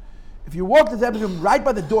 If you walk to the Rebbe's room, right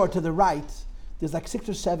by the door to the right, there's like 6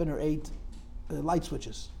 or 7 or 8 light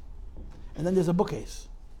switches. And then there's a bookcase.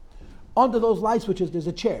 Under those light switches, there's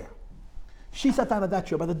a chair. She sat down at that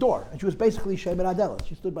chair by the door, and she was basically Shemer Adela.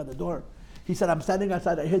 She stood by the door. He said, I'm standing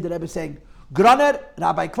outside. I heard the Rebbe saying, Groner,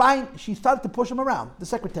 Rabbi Klein. She started to push him around. The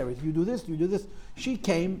secretaries, you do this, you do this. She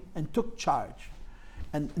came and took charge.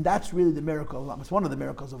 And that's really the miracle. It's one of the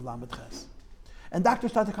miracles of Lamed Ches. And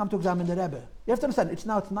doctors started to come to examine the Rebbe. You have to understand, it's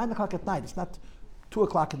 9 o'clock at night. It's not 2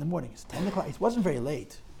 o'clock in the morning. It's 10 o'clock. It wasn't very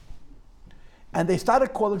late. And they started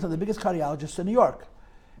calling some of the biggest cardiologists in New York.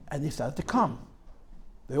 And they started to come.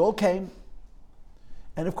 They all came.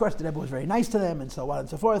 And of course, the Rebbe was very nice to them and so on and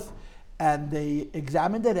so forth. And they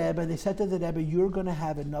examined the Rebbe and they said to the Rebbe, you're going to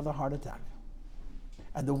have another heart attack.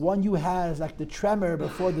 And the one you had is like the tremor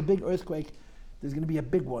before the big earthquake. There's going to be a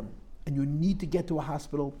big one. And you need to get to a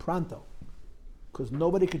hospital pronto. Because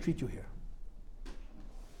nobody can treat you here.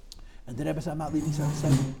 And the Rebbe said, I'm not leaving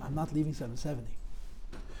 770. I'm not leaving 770.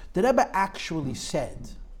 The Rebbe actually said,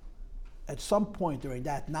 at some point during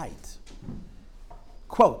that night,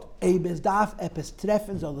 quote, Eibesdaf epes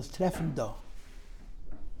treffen soll es treffen do.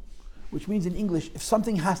 Which means in English, if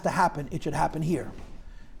something has to happen, it should happen here.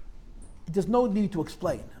 There's no need to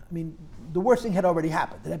explain. I mean, the worst thing had already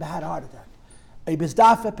happened. The Rebbe had a heart attack.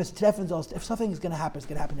 Eibesdaf epes treffen soll es, if something is going to happen, it's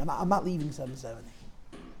going to happen. I'm not leaving 770.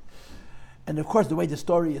 And of course, the way the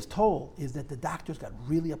story is told is that the doctors got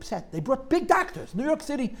really upset. They brought big doctors. New York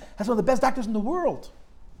City has one of the best doctors in the world.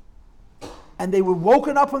 And they were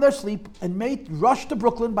woken up from their sleep and rushed to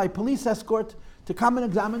Brooklyn by police escort to come and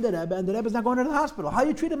examine the Rebbe, and the Rebbe's not going to the hospital. How do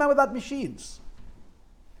you treat a man without machines?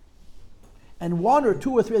 And 1 or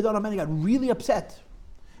 2 or 3, I don't know how many, got really upset.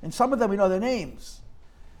 And some of them, we know their names.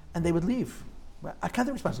 And they would leave. Well, I can't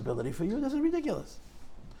take responsibility for you. This is ridiculous.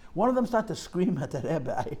 One of them started to scream at the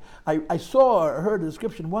Rebbe. I saw or heard a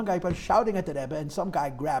description. One guy was shouting at the Rebbe, and some guy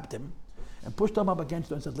grabbed him and pushed him up against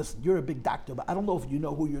him and said, listen, you're a big doctor, but I don't know if you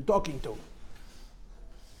know who you're talking to.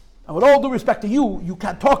 And with all due respect to you, you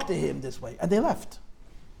can't talk to him this way. And they left.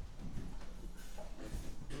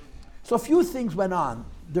 So a few things went on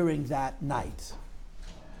during that night.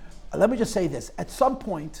 Let me just say this. At some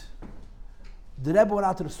point, the Rebbe went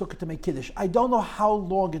out to the sukkah to make Kiddush. I don't know how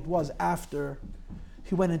long it was after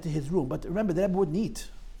he went into his room. But remember, the Rebbe wouldn't eat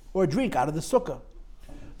or drink out of the sukkah.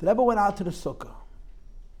 The Rebbe went out to the sukkah.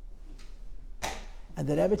 And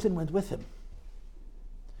the Rebbetzin went with him.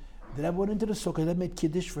 The Rebbe went into the sukkah, and made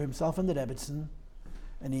Kiddush for himself and the Rebbetzin,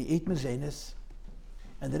 and he ate mezenis,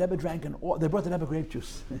 and the Rebbe drank they brought the Rebbe grape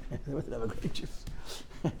juice. They brought the Rebbe grape juice.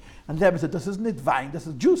 And the Rebbe said, this isn't wine, this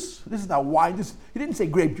is juice. This is not wine. He didn't say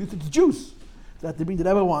grape juice, it's juice. So that they bring the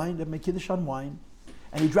Rebbe wine, they made Kiddush on wine,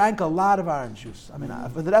 and he drank a lot of orange juice. I mean,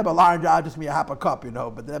 for the Rebbe, orange juice just mean a half a cup,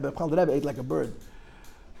 but the Rebbe ate like a bird.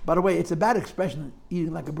 By the way, it's a bad expression,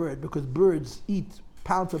 eating like a bird, because birds eat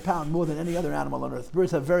pound for pound more than any other animal on earth.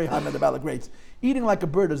 Birds have very high metabolic rates. Eating like a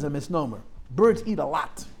bird is a misnomer. Birds eat a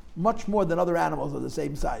lot, much more than other animals of the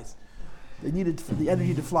same size. They needed the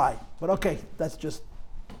energy to fly. But okay, that's just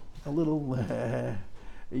a little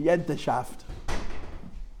Yenteshaft.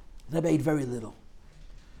 Rebbe ate very little.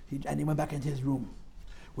 And he went back into his room.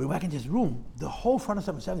 When he went back into his room, the whole front of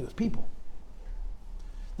 770 was people.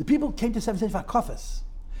 The people came to 775 kofas.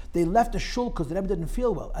 They left the shul because the Rebbe didn't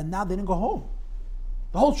feel well, and now they didn't go home.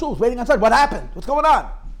 The whole shul was waiting outside. What happened? What's going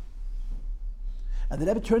on? And the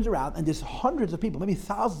Rebbe turns around, and there's hundreds of people, maybe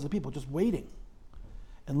thousands of people, just waiting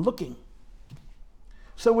and looking.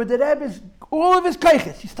 So with the Rebbe's, all of his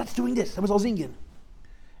kaiches, he starts doing this. That was all zingin.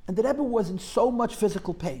 And the Rebbe was in so much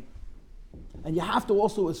physical pain. And you have to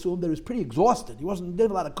also assume that he was pretty exhausted. He didn't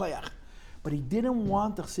have a lot of koyach. But he didn't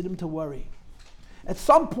want the chassidim to worry. At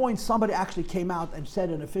some point, somebody actually came out and said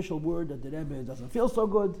an official word that the Rebbe doesn't feel so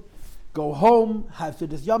good. Go home, have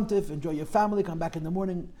Seudas Yom Tov, enjoy your family, come back in the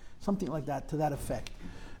morning, something like that, to that effect.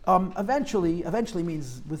 Eventually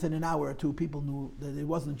means within an hour or two, people knew that it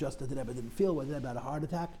wasn't just that the Rebbe didn't feel well, the Rebbe had a heart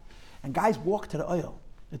attack. And guys walked to the oil.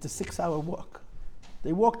 It's a 6-hour walk.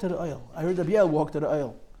 They walked to the oil. I heard Rabbi Yel walk to the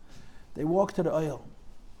oil. They walked to the oil.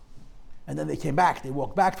 And then they came back. They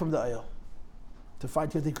walked back from the oil to find,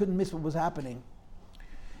 because they couldn't miss what was happening.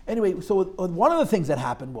 Anyway, so one of the things that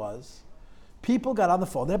happened was, people got on the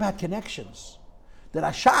phone. The Rebbe had connections. That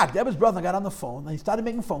Ashag, the Rebbe's brother, got on the phone, and he started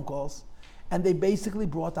making phone calls, and they basically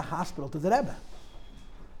brought the hospital to the Rebbe.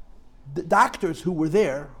 The doctors who were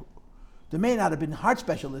there They may not have been heart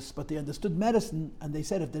specialists, but they understood medicine, and they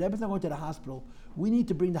said, if the Rebbe's not going to the hospital, we need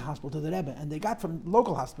to bring the hospital to the Rebbe. And they got from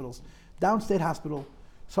local hospitals, downstate hospital,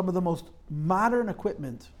 some of the most modern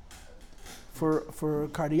equipment for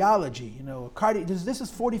cardiology. This is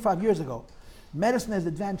 45 years ago. Medicine has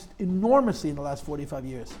advanced enormously in the last 45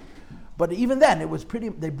 years. But even then,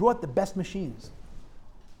 they brought the best machines.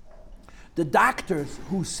 The doctors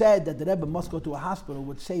who said that the Rebbe must go to a hospital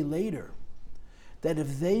would say later that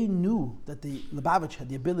if they knew that the Lubavitch had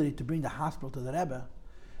the ability to bring the hospital to the Rebbe,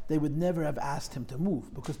 they would never have asked him to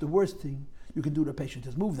move, because the worst thing you can do to a patient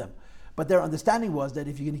is move them. But their understanding was that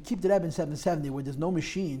if you're going to keep the Rebbe in 770 where there's no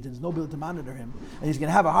machines, there's no ability to monitor him, and he's going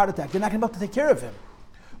to have a heart attack, they're not going to be able to take care of him.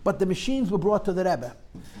 But the machines were brought to the Rebbe.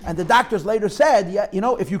 And the doctors later said,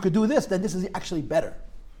 if you could do this, then this is actually better.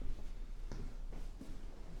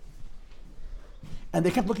 And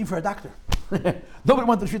they kept looking for a doctor. Nobody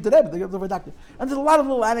wanted to treat the Rebbe, they kept looking for a doctor. And there's a lot of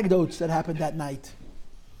little anecdotes that happened that night.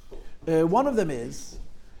 One of them is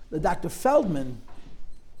that Dr. Feldman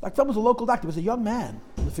was a local doctor, he was a young man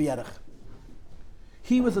in the Fiyerach.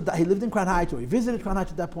 He lived in Crown Heights, or he visited Crown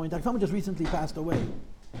Heights at that point. Dr. Feldman just recently passed away.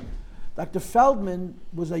 Dr. Feldman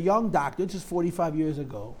was a young doctor, this is 45 years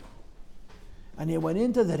ago, and he went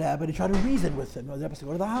into the Rebbe and he tried to reason with him. The Rebbe said,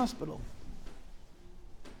 go to the hospital.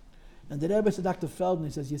 And the Rebbe said, Dr. Feldman,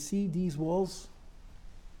 he says, you see these walls?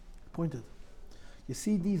 Pointed. You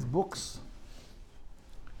see these books?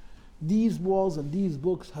 These walls and these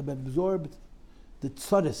books have absorbed the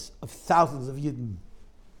Chodesh of thousands of Yidden.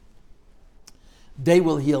 They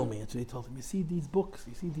will heal me. And so he told him, you see these books,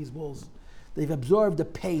 you see these walls? They've absorbed the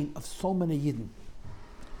pain of so many Yidden.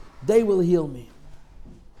 They will heal me.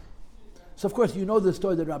 So of course, you know the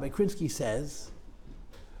story that Rabbi Krinsky says,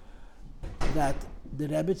 that the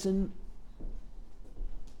Rebbitzin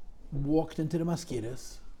walked into the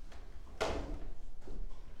mosquitoes.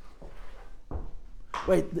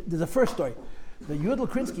 Wait, there's a first story. The Yudel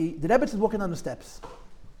Krinsky, the Rebbitzin is walking down the steps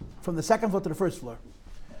from the second floor to the first floor,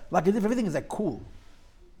 like as if everything is cool.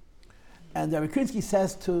 And Rabbi Krinsky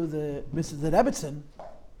says to the Rebbitzin,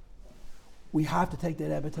 we have to take the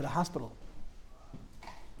Rebbe to the hospital.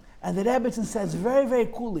 And the Rebbitzin says very, very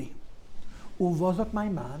coolly, Uvozok my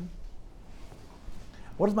man.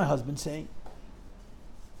 What does my husband say?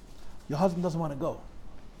 Your husband doesn't want to go.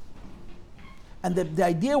 And the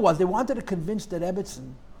idea was they wanted to convince the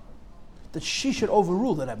Rebbitzin that she should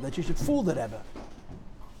overrule the Rebbe, that she should fool the Rebbe.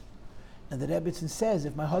 And the Rebbitzin says,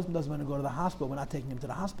 if my husband doesn't want to go to the hospital, we're not taking him to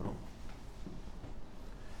the hospital.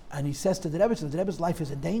 And he says to the Rebbe's life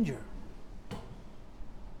is in danger.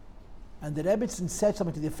 And the Rebbitzin said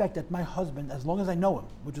something to the effect that my husband, as long as I know him,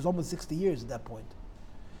 which was almost 60 years at that point,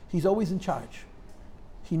 he's always in charge.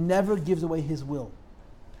 He never gives away his will.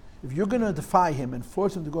 If you're going to defy him and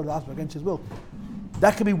force him to go to the hospital against his will,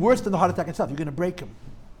 that could be worse than the heart attack itself. You're going to break him.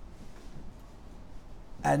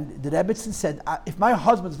 And the Rebbitzin said, if my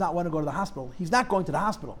husband does not want to go to the hospital, he's not going to the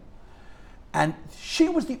hospital. And she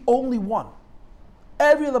was the only one.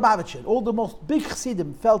 Every Lubavitcher, all the most big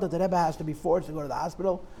Chassidim felt that the Rebbe has to be forced to go to the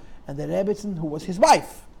hospital. And the Rebbitzin, who was his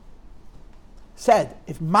wife, said,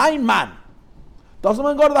 if my man doesn't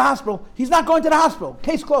want to go to the hospital, he's not going to the hospital.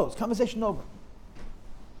 Case closed, conversation over.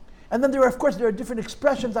 And then there are different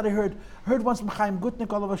expressions that I heard. I heard once from Chaim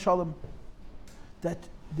Gutnik, Olav Shalom, that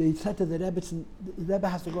they said to the Rebbitzin, the Rebbe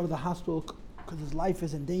has to go to the hospital because his life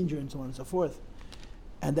is in danger and so on and so forth.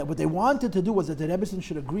 And that what they wanted to do was that the Rebbitzin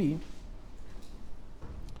should agree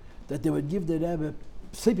that they would give the Rebbe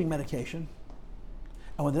sleeping medication,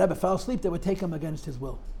 and when the Rebbe fell asleep, they would take him against his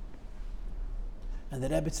will. And the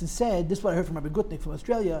Rebbitzin said, this is what I heard from Rabbi Gutnik from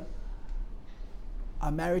Australia, I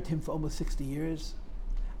married him for almost 60 years.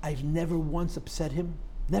 I've never once upset him.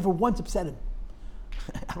 Never once upset him.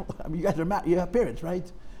 I mean, you guys are married, you have parents, right?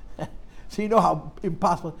 So you know how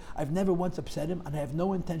impossible. I've never once upset him, and I have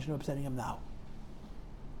no intention of upsetting him now.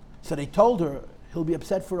 So they told her, he'll be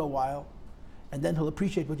upset for a while, and then he'll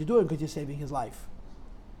appreciate what you're doing because you're saving his life.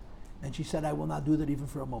 And she said, I will not do that even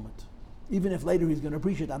for a moment. Even if later he's going to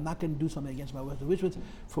appreciate, I'm not going to do something against my wishes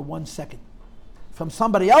for 1 second. From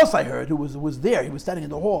somebody else I heard who was there, he was standing in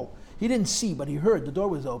the hall. He didn't see, but he heard, the door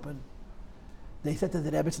was open. They said to the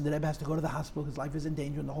Rebbitzin, the Rebbe has to go to the hospital, his life is in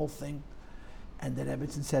danger and the whole thing. And the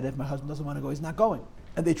Rebbitzin said, if my husband doesn't want to go, he's not going.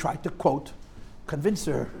 And they tried to, quote, convince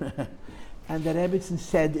her. And the Rebbitzin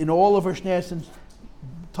said, in all of her schneersen's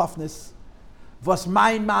toughness, was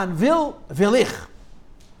mein man will ich.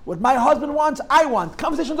 What my husband wants, I want.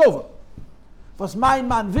 Conversation's over. Was mein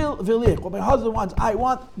man will ich. What my husband wants, I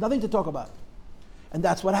want. Nothing to talk about. And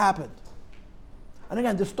that's what happened. And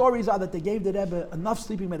again, the stories are that they gave the Rebbe enough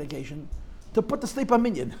sleeping medication to put to sleep a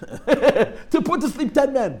minion, to put to sleep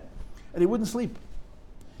 10 men. And he wouldn't sleep.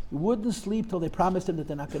 He wouldn't sleep till they promised him that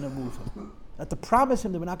they're not going to move him. That they promised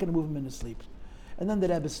him they were not going to move him in his sleep. And then the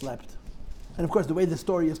Rebbe slept. And of course, the way the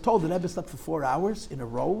story is told, the Rebbe slept for 4 hours in a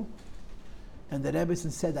row. And the Rebbe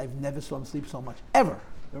said, I've never saw him sleep so much, ever.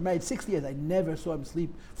 We were married 60 years, I never saw him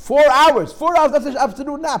sleep. 4 hours! 4 hours, that's an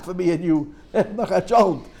afternoon nap for me and you.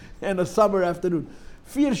 In a summer afternoon.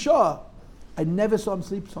 Fir Shah, I never saw him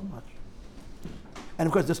sleep so much. And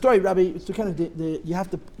of course, the story, Rabbi, it's kind of you have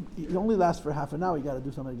to. It only lasts for half an hour. You got to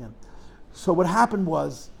do something again. So what happened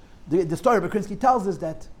was, the story Rabbi Krinsky tells us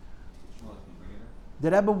that the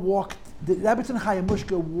Rebbe and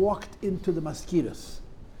Chayamushka walked into the mosquitoes,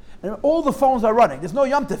 and all the phones are running. There's no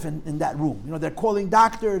Yom Tov in that room. You know, they're calling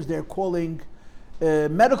doctors, they're calling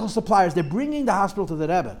medical suppliers. They're bringing the hospital to the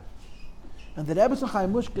Rebbe, and the Rebbe and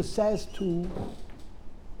Chayamushka says to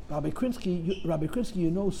Rabbi Krinsky, you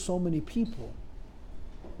know so many people.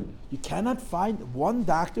 You cannot find one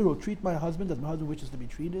doctor who will treat my husband as my husband wishes to be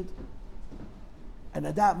treated. And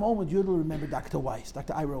at that moment, you'll remember Dr. Weiss,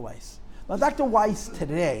 Dr. Ira Weiss. Now, Dr. Weiss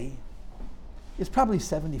today is probably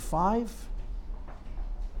 75.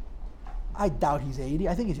 I doubt he's 80.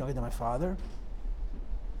 I think he's younger than my father.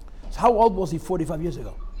 So how old was he 45 years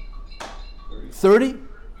ago? 30? He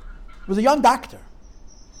was a young doctor.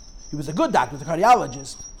 He was a good doctor, he was a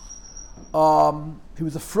cardiologist. He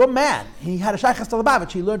was a frum man. He had a shaykhus to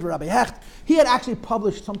Lubavitch. He learned from Rabbi Hecht. He had actually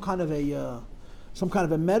published some kind of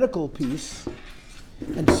a medical piece,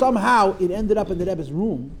 and somehow it ended up in the Rebbe's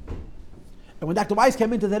room. And when Dr. Weiss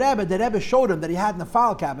came into the Rebbe showed him that he had in the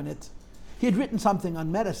file cabinet. He had written something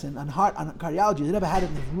on medicine, on heart, on cardiology. The Rebbe had it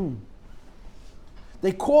in his room.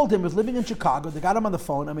 They called him. He was living in Chicago. They got him on the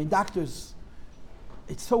phone. I mean, doctors.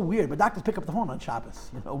 It's so weird, but doctors pick up the phone on Shabbos.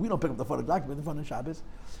 You know, we don't pick up the phone. Doctors pick up the phone on Shabbos.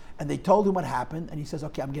 And they told him what happened, and he says,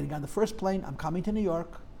 okay, I'm getting on the first plane, I'm coming to New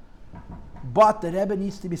York, but the Rebbe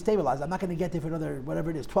needs to be stabilized. I'm not going to get there for another,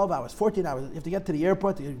 whatever it is, 12 hours, 14 hours. You have to get to the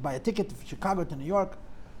airport, you buy a ticket from Chicago to New York.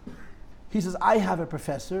 He says, I have a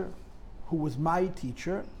professor who was my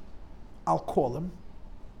teacher. I'll call him,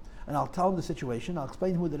 and I'll tell him the situation. I'll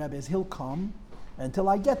explain who the Rebbe is. He'll come. Until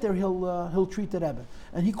I get there, he'll treat the Rebbe.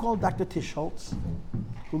 And he called Dr. Tischholz,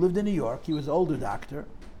 who lived in New York. He was an older doctor.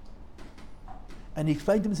 And he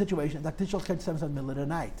explained to him the situation. Dr. Tischholz came to him in the middle of the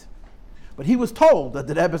night. But he was told that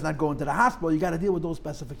the Rebbe is not going to the hospital. You got to deal with those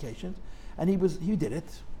specifications. And he did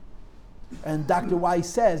it. And Dr. Weiss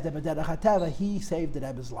says that B'derech HaTeva, he saved the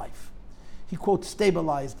Rebbe's life. He, quote,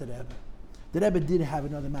 stabilized the Rebbe. The Rebbe did have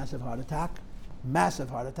another massive heart attack.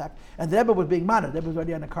 And the Rebbe was being monitored. The Rebbe was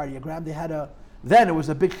already on a cardiogram. Then it was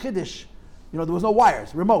a big chiddush. You know, there was no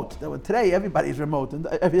wires, remote. Today, everybody's remote. And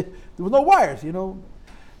there was no wires, you know.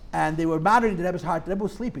 And they were monitoring the Rebbe's heart. The Rebbe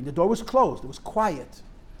was sleeping. The door was closed. It was quiet.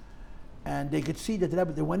 And they could see that the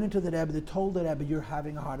Rebbe, they went into the Rebbe. They told the Rebbe, you're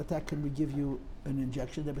having a heart attack. Can we give you an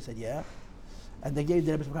injection? The Rebbe said, yeah. And they gave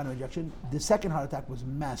the Rebbe some kind of injection. The second heart attack was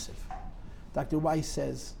massive. Dr. Weiss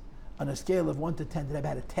says, on a scale of 1 to 10, the Rebbe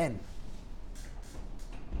had a 10.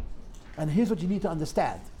 And here's what you need to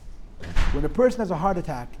understand. When a person has a heart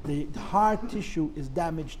attack, the heart tissue is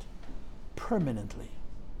damaged permanently.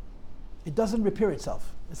 It doesn't repair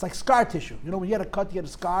itself. It's like scar tissue. You know, when you get a cut, you get a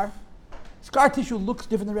scar. Scar tissue looks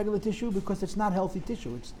different than regular tissue because it's not healthy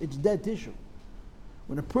tissue. It's dead tissue.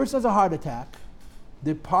 When a person has a heart attack,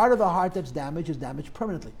 the part of the heart that's damaged is damaged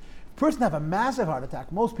permanently. If a person has a massive heart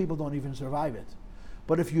attack, most people don't even survive it.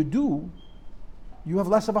 But if you do, you have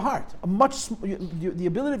less of a heart. The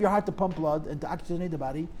ability of your heart to pump blood and to oxygenate the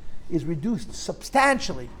body is reduced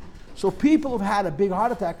substantially. So people who've had a big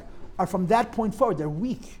heart attack are from that point forward, they're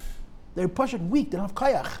weak. They're weak, they don't have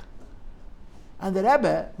kayach. And the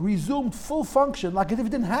Rebbe resumed full function like as if it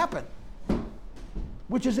didn't happen,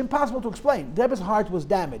 which is impossible to explain. The Rebbe's heart was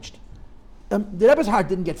damaged. The Rebbe's heart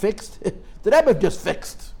didn't get fixed. The Rebbe just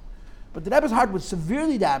fixed. But the Rebbe's heart was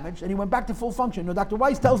severely damaged and he went back to full function. You know, Dr.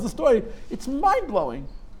 Weiss tells the story. It's mind-blowing.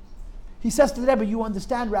 He says to the Rebbe, you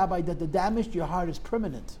understand, Rabbi, that the damage to your heart is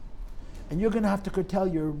permanent. And you're going to have to curtail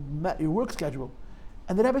your work schedule.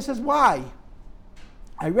 And the Rebbe says, why?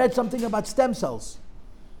 I read something about stem cells.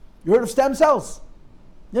 You heard of stem cells?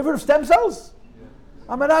 Never heard of stem cells?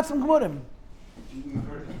 Amaratzim Gmurim.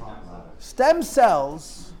 Stem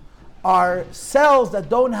cells are cells that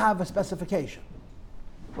don't have a specification.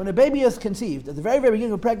 When a baby is conceived, at the very, very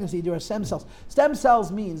beginning of pregnancy, there are stem cells. Stem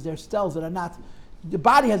cells means they're cells that are not. The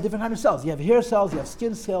body has different kinds of cells. You have hair cells, you have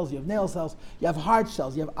skin cells, you have nail cells, you have heart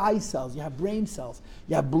cells, you have eye cells, you have brain cells,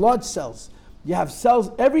 you have blood cells, you have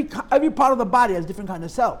cells. Every part of the body has a different kind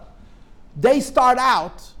of cell. They start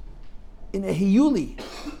out in a hiyuli.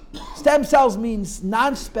 Stem cells means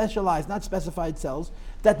non-specialized, not specified cells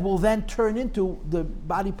that will then turn into the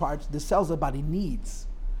body parts, the cells the body needs.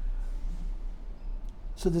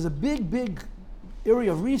 So there's a big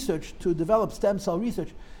area of research to develop stem cell research.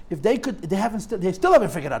 If they could, they still haven't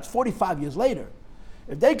figured out. It's 45 years later.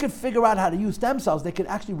 If they could figure out how to use stem cells, they could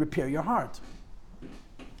actually repair your heart.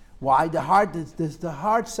 Why? The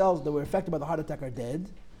heart cells that were affected by the heart attack are dead.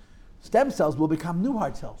 Stem cells will become new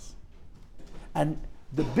heart cells. And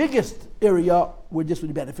the biggest area where this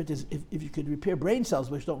would benefit is if you could repair brain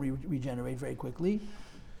cells, which don't regenerate very quickly.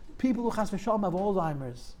 People who chas v'shalom have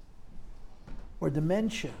Alzheimer's or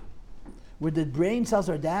dementia, where the brain cells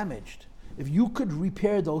are damaged. If you could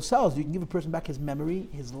repair those cells, you can give a person back his memory,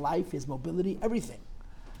 his life, his mobility, everything.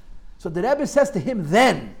 So the Rebbe says to him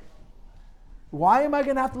then, why am I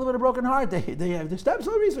going to have to live with a broken heart? They have the stem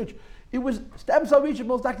cell research. It was stem cell research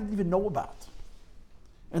most doctors didn't even know about.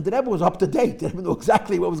 And the Rebbe was up to date. They didn't know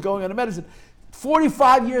exactly what was going on in medicine.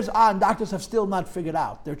 45 years on, doctors have still not figured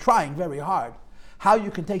out. They're trying very hard how you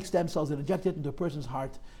can take stem cells and inject it into a person's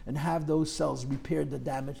heart and have those cells repair the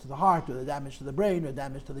damage to the heart or the damage to the brain or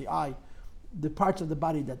damage to the eye, the parts of the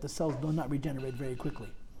body that the cells do not regenerate very quickly.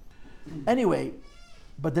 Anyway,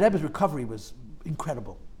 but the Rebbe's recovery was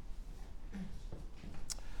incredible.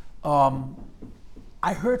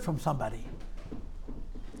 I heard from somebody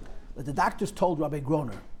that the doctors told Rabbi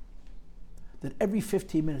Groner that every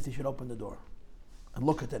 15 minutes he should open the door and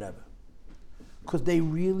look at the Rebbe. Because they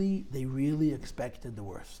really expected the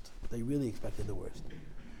worst. They really expected the worst.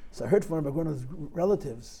 So I heard from Rabbi Groner's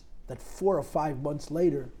relatives that 4 or 5 months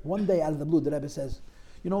later, one day out of the blue, the Rebbe says,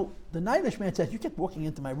 you know, the Ninish man says, you kept walking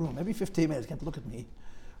into my room every 15 minutes, can't look at me.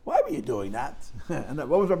 Why were you doing that? And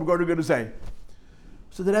what was Rabbi Groner going to say?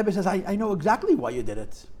 So the Rebbe says, I know exactly why you did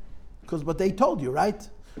it. Because what they told you, right?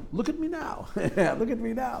 Look at me now. Look at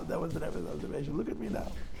me now. That was the Rebbe's observation. Look at me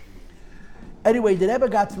now. Anyway, the Rebbe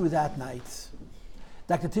got through that night.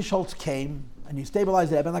 Dr. Tischholz came and he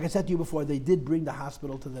stabilized the Rebbe. And like I said to you before, they did bring the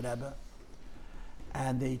hospital to the Rebbe.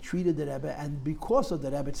 And they treated the Rebbe. And because of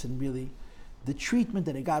the Rebbetzin, really, the treatment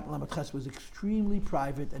that he got in Lamed Ches was extremely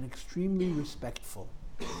private and extremely respectful.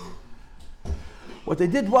 What they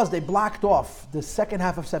did was they blocked off the second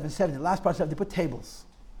half of 770, the last part of 770, they put tables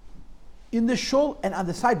in the shul and on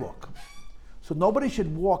the sidewalk. So nobody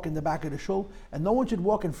should walk in the back of the shul, and no one should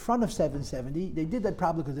walk in front of 770. They did that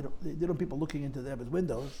probably because they didn't want people looking into the Rebbe's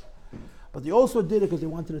windows. But they also did it because they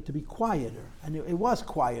wanted it to be quieter. And it was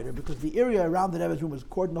quieter because the area around the Rebbe's room was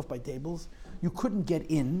cordoned off by tables. You couldn't get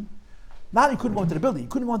in. Not you couldn't go into the building. You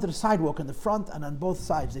couldn't go into the sidewalk in the front and on both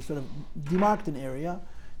sides. They sort of demarked an area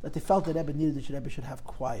that they felt that Rebbe needed, the Rebbe should have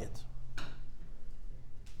quiet.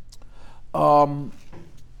 And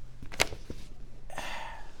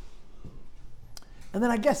then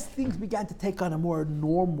I guess things began to take on a more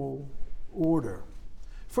normal order.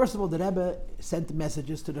 First of all, the Rebbe sent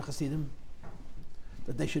messages to the Hasidim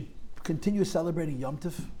that they should continue celebrating Yom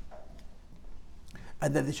Tov,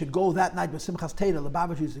 and that they should go that night with Simchas Torah. The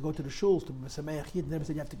Lubavitch used to go to the shuls to Mesameach Yid, and the Rebbe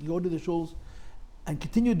said you have to go to the shuls and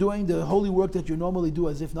continue doing the holy work that you normally do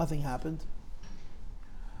as if nothing happened.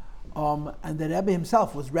 And the Rebbe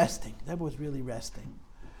himself was resting. The Rebbe was really resting.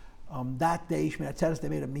 That day, Shmini Atzeres, they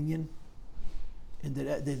made a minyan. And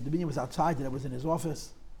the minyan was outside, the Rebbe was in his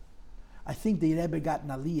office. I think the Rebbe got an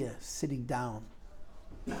aliyah sitting down.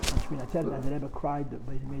 Shmini Atzeres, and the Rebbe cried,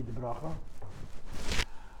 but he made the bracha.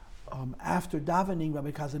 After davening,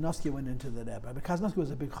 Rabbi Kazanovsky went into the Rebbe. Rabbi Kazanovsky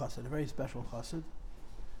was a big chassid, a very special chassid,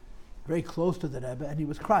 very close to the Rebbe, and he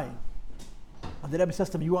was crying. And the Rebbe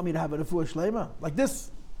says to him, you want me to have a refuah shlema? Like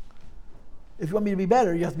this? If you want me to be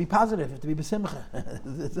better, you have to be positive, you have to be besimcha.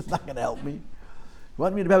 This is not going to help me. You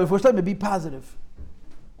want me to have a refuah shlema, be positive.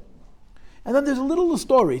 And then there's little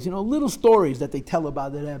stories, little stories that they tell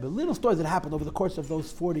about the Rebbe, little stories that happened over the course of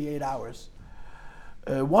those 48 hours.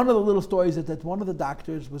 One of the little stories is that one of the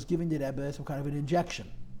doctors was giving the Rebbe some kind of an injection.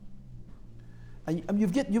 And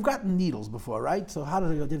you've gotten needles before, right? So how does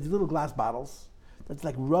it go? They have these little glass bottles that's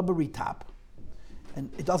like rubbery top,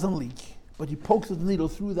 and it doesn't leak. But he pokes the needle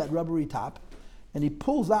through that rubbery top, and he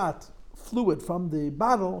pulls out fluid from the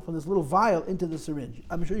bottle, from this little vial, into the syringe.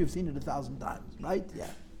 I'm sure you've seen it 1,000 times, right? Yeah.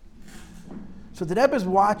 So the Rebbe is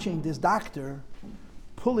watching this doctor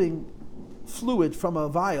pulling fluid from a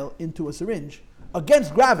vial into a syringe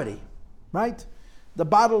against gravity, right? The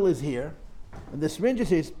bottle is here, and the syringe is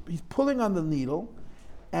here. He's pulling on the needle,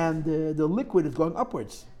 and the liquid is going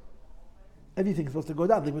upwards. Everything's supposed to go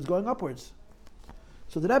down. The liquid's going upwards.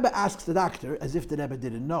 So the Rebbe asks the doctor, as if the Rebbe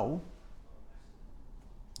didn't know,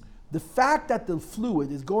 the fact that the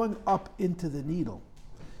fluid is going up into the needle,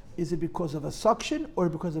 is it because of a suction or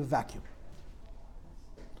because of a vacuum?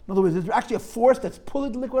 In other words, is there actually a force that's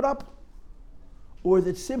pulling the liquid up? Or is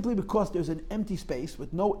it simply because there's an empty space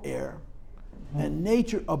with no air, and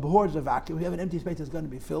nature abhors a vacuum? We have an empty space that's going to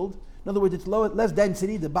be filled. In other words, it's less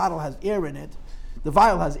density, the bottle has air in it, the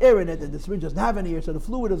vial has air in it, and the syringe doesn't have any air, so the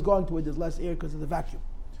fluid is going to where there's less air because of the vacuum.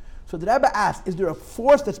 So the Rebbe asked, is there a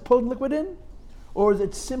force that's pulling liquid in, or is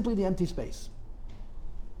it simply the empty space?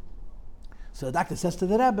 So the doctor says to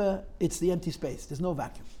the Rebbe, it's the empty space, there's no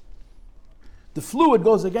vacuum. The fluid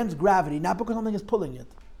goes against gravity, not because something is pulling it,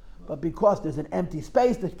 but because there's an empty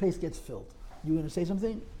space, the space gets filled. You going to say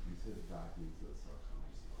something? You said vacuum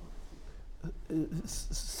is a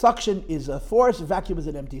suction. Suction is a force, vacuum is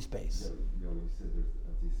an empty space. You said there's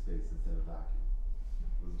empty space instead of vacuum.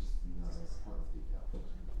 It was just not a point of detail.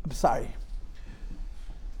 I'm sorry.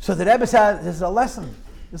 So the Rebbe said, this is a lesson.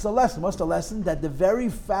 This is a lesson. What's the lesson? That the very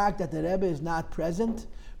fact that the Rebbe is not present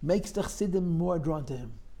makes the Chassidim more drawn to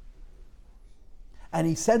him. And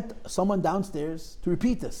he sent someone downstairs to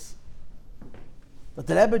repeat this. That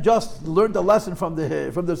the Rebbe just learned the lesson from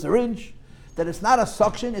the syringe, that it's not a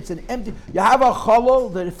suction, it's an empty. You have a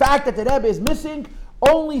cholol. The fact that the Rebbe is missing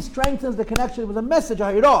only strengthens the connection with the message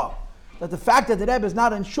of Hirah. That the fact that the Rebbe is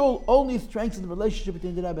not in shul only strengthens the relationship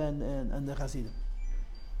between the Rebbe and the Hasidim.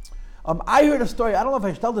 I heard a story, I don't know if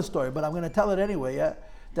I should tell this story, but I'm going to tell it anyway,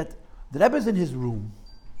 that the Rebbe is in his room,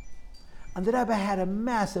 and the Rebbe had a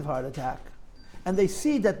massive heart attack, and they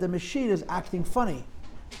see that the machine is acting funny.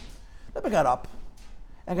 The Rebbe got up,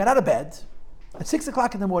 and got out of bed, at 6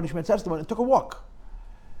 o'clock in the morning, and took a walk,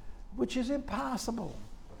 which is impossible.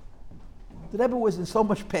 The Rebbe was in so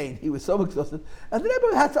much pain, he was so exhausted, and the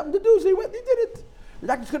Rebbe had something to do, so he went and he did it. The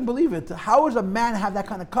doctors couldn't believe it. How does a man have that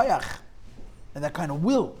kind of koyach, and that kind of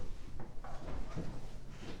will?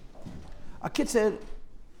 A kid said,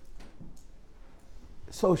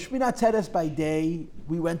 so Shmina Tzeres by day,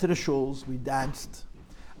 we went to the shuls, we danced.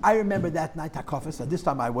 I remember that night Takafis, and this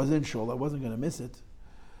time I was in shul, I wasn't going to miss it.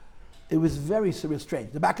 It was very surreal,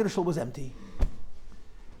 strange. The back of the shul was empty.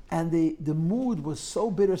 And the mood was so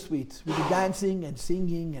bittersweet. We were dancing and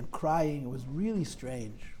singing and crying. It was really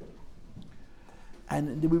strange.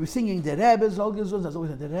 And we were singing, the Rebbe soll gesund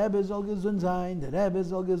sein, the Rebbe soll gesund sein, the Rebbe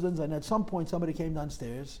soll gesund sein. At some point somebody came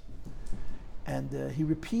downstairs, and he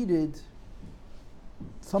repeated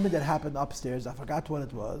something that happened upstairs, I forgot what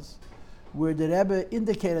it was, where the Rebbe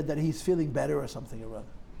indicated that he's feeling better or something or other.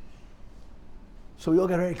 So we all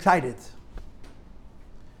got very excited.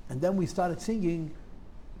 And then we started singing,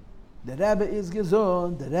 the Rebbe is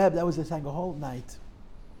gesund, the Rebbe, that was the sang a whole night.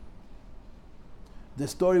 The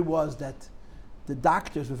story was that the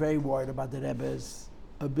doctors were very worried about the Rebbe's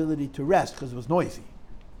ability to rest because it was noisy.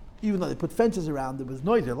 Even though they put fences around, it was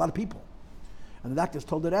noisy, a lot of people. And the doctors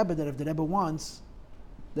told the Rebbe that if the Rebbe wants,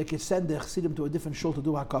 they could send the Chassidim to a different shul to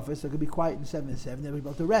do hakafis, so it could be quiet in 7 and 7, they would be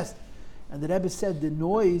able to rest. And the Rebbe said, the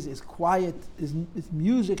noise is quiet, is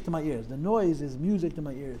music to my ears. The noise is music to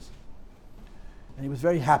my ears. And he was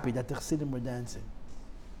very happy that the Chassidim were dancing.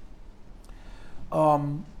 I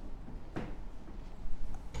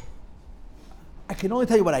can only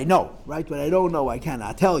tell you what I know, right? What I don't know, I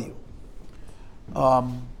cannot tell you.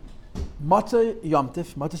 Matzah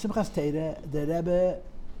Yomtiv, Matzah Simchas Torah, the Rebbe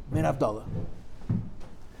made Havdalah.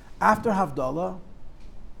 After Havdalah,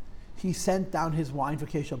 he sent down his wine for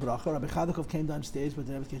Kesha Bracha. Rabbi Chadakov came downstairs with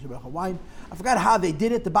the Rebbe's Kesha Bracha wine. I forgot how they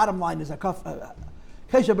did it. The bottom line is Kesha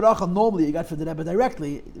Bracha normally you got for the Rebbe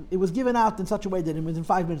directly. It was given out in such a way that it was in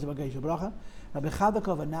 5 minutes of Kesha Bracha. Rabbi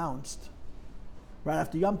Chadakov announced right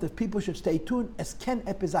after Yom Tov, people should stay tuned as Ken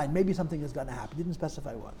Epizayin. Maybe something is going to happen. He didn't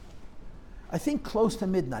specify what. I think close to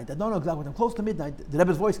midnight. I don't know exactly when. Close to midnight, the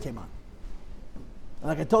Rebbe's voice came on. And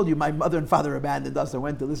like I told you, my mother and father abandoned us and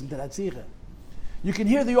went to listen to that sikha. You can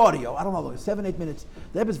hear the audio. I don't know, 7, 8 minutes.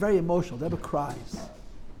 The Rebbe is very emotional. The Rebbe cries.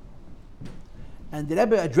 And the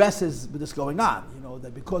Rebbe addresses this going on,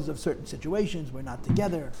 that because of certain situations, we're not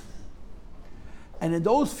together. And in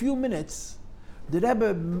those few minutes, the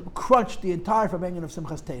Rebbe crunched the entire Farbrengen of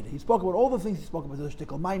Simchas Torah. He spoke about all the things he spoke about, the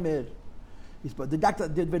Shtickle Maimed.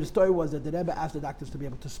 The story was that the Rebbe asked the doctors to be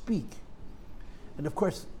able to speak. And of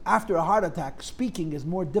course, after a heart attack, speaking is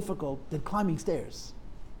more difficult than climbing stairs.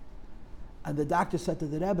 And the doctor said to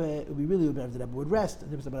the Rebbe, it would be really good if the Rebbe would rest.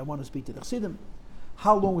 And the Rebbe said, but I want to speak to the Chassidim.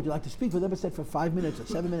 How long would you like to speak? The Rebbe said for 5 minutes or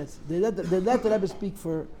 7 minutes. They let the Rebbe speak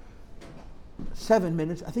for 7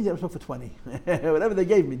 minutes. I think they spoke for 20. Whatever they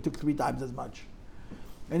gave me, it took 3 times as much.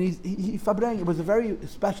 And he it was very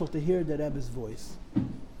special to hear the Rebbe's voice.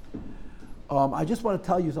 I just want to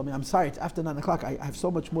tell you something. I'm sorry, it's after 9 o'clock. I have so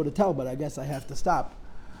much more to tell, but I guess I have to stop.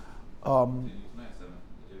 Okay,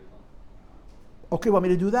 want me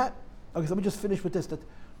to do that? Okay, so let me just finish with this. That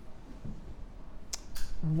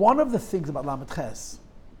one of the things about Lamed Ches,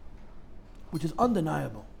 which is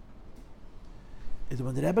undeniable, is that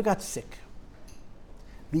when the Rebbe got sick,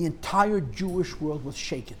 the entire Jewish world was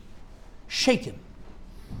shaken. Shaken.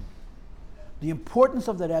 The importance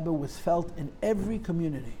of the Rebbe was felt in every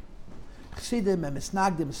community. Chassidim and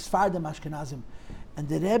Misnagdim, Sfardim, Ashkenazim. And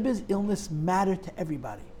the Rebbe's illness mattered to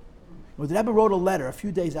everybody. The Rebbe wrote a letter a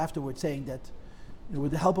few days afterwards saying that,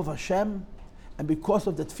 with the help of Hashem and because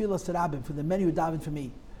of the Tfilas Rabbim, for the many who davened for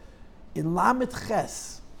me, in Lamed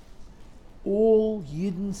Ches, all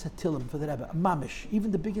Yidden said Tillim for the Rebbe, Mamish,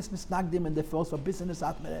 even the biggest Misnagdim and the first of business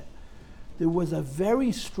Atmere, there was a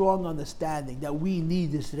very strong understanding that we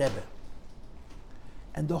need this Rebbe.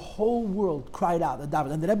 And the whole world cried out, and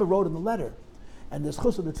the Rebbe wrote in the letter, and the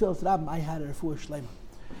schus of the Tfilas Rabbim, I had a refuah shlema.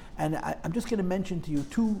 And I'm just going to mention to you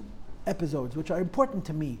two episodes which are important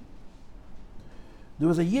to me. There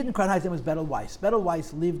was a Yid in Crown, his name was Berel Weiss. Berel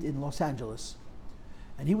Weiss lived in Los Angeles.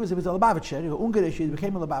 And he was a Lubavitcher, he was Ungarish, he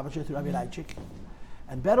became a Lubavitcher through Rabbi Leitchik.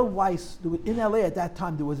 And Berel Weiss, in LA at that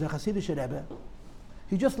time, there was a Hasidic Rebbe.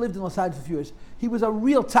 He just lived in Los Angeles for a few years. He was a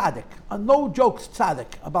real tzaddik, a no jokes tzaddik,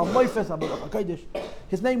 about Moifes, about Chodesh.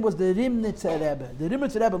 His name was the Rimnitzer Rebbe. The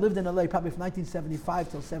Rimnitzer Rebbe lived in LA probably from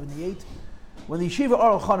 1975 till 78. When the Yeshiva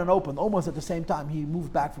Oral Chanan opened, almost at the same time, he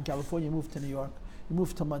moved back from California, moved to New York, he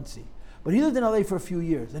moved to Muncie. But he lived in LA for a few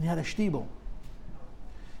years, and he had a shtibel.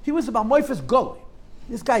 He was about Moifes Goli.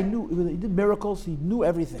 This guy knew, he did miracles, he knew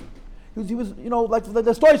everything. He was like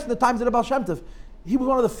the stories in the times of the Baal Shem Tov. He was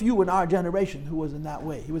one of the few in our generation who was in that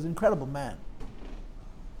way. He was an incredible man.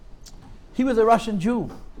 He was a Russian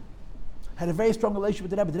Jew, had a very strong relationship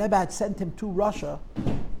with the Rebbe. The Rebbe had sent him to Russia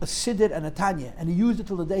a Siddur and a Tanya, and he used it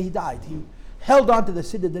till the day he died. He held on to the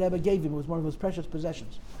Siddur the Rebbe gave him. It was one of his precious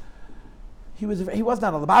possessions. He was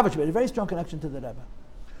not a Lubavitcher, but had a very strong connection to the Rebbe.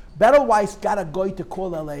 Berel Weiss got a guy to call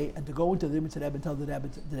LA and to go into the Rimnitzer Rebbe and tell the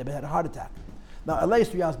Rebbe had a heart attack. Now LA is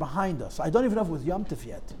 3 hours behind us. I don't even know if it was Yom Tov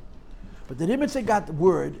yet. But the Rimnitzer got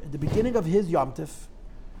word at the beginning of his Yom Tov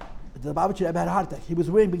that the Lubavitcher Rebbe had a heart attack. He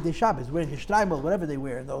was wearing Big Day Shabbos, wearing his shtreimel, whatever they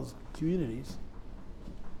wear in those communities.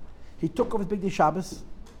 He took off his Big Day Shabbos.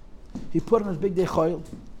 He put on his Big Day Choil.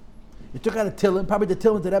 He took out a Tillim, probably the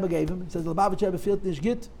Tillim the Rebbe gave him. He says, the Lubavitcher Rebbe felt nish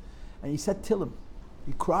git. And he said Tillim.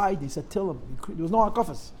 He cried, he said Tillim. There was no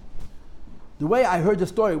hakafas. The way I heard the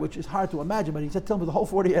story, which is hard to imagine, but he said Tillim for the whole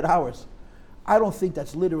 48 hours. I don't think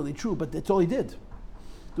that's literally true, but that's all he did.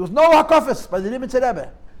 There was no hakafas by the Rimnitzer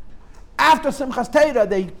Rebbe. After Simchas Torah,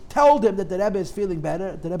 they told him that the Rebbe is feeling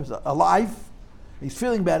better, the Rebbe is alive, he's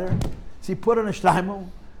feeling better. So he put on a shtreimel,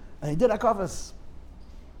 and he did hakafas.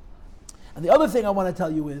 And the other thing I want to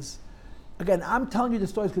tell you is, again, I'm telling you the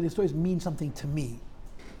stories because the stories mean something to me.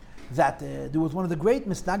 That there was one of the great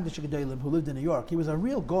Misnagdish Gedolim who lived in New York. He was a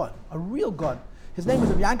real god, a real god. His name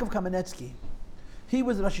was Yankov Kamenetsky. He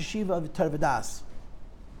was Rosh Yeshiva of Torah V'das.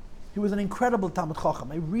 He was an incredible Talmud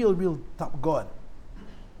Chacham, a real god.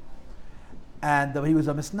 And he was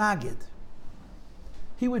a Misnagid.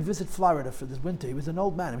 He would visit Florida for this winter. He was an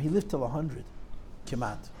old man. He lived till 100,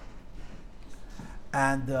 Kimat.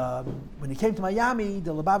 And when he came to Miami,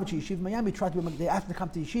 the Lubavitcher Yeshiva in Miami they asked him to come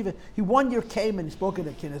to Yeshiva. He one year came and he spoke at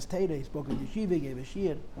the Kines Teda, he spoke at Yeshiva, he gave a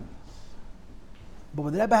shir. But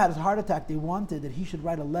when the Rebbe had his heart attack, they wanted that he should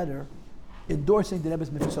write a letter endorsing the Rebbe's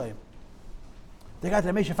Mifsoyim. They got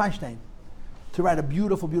Ramesha Feinstein to write a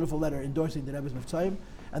beautiful letter endorsing the Rebbe's Mifsoyim.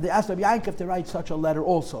 And they asked Rabbi Yankov to write such a letter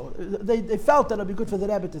also. They felt that it would be good for the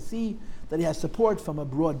Rebbe to see that he has support from a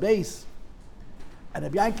broad base. And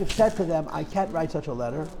Rabbi Yankov said to them, I can't write such a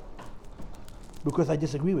letter because I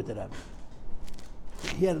disagree with the Rebbe.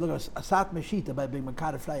 He had a Sat Meshita by being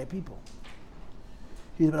Makar Fraya people.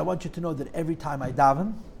 He said, but I want you to know that every time I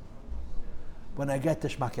daven, when I get to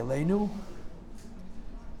Shmak Eleinu,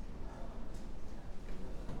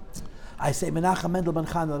 I say, Menachem Mendel Ben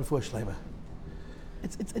Chana Refuah Shlema.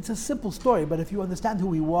 It's a simple story, but if you understand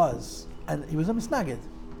who he was, and he was a Misnagid,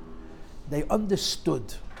 they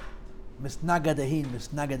understood Misnagadehin,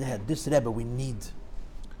 Misnagadehed. This Rebbe we need.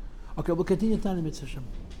 Okay, we'll continue time in Mitzvah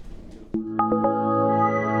Hashem.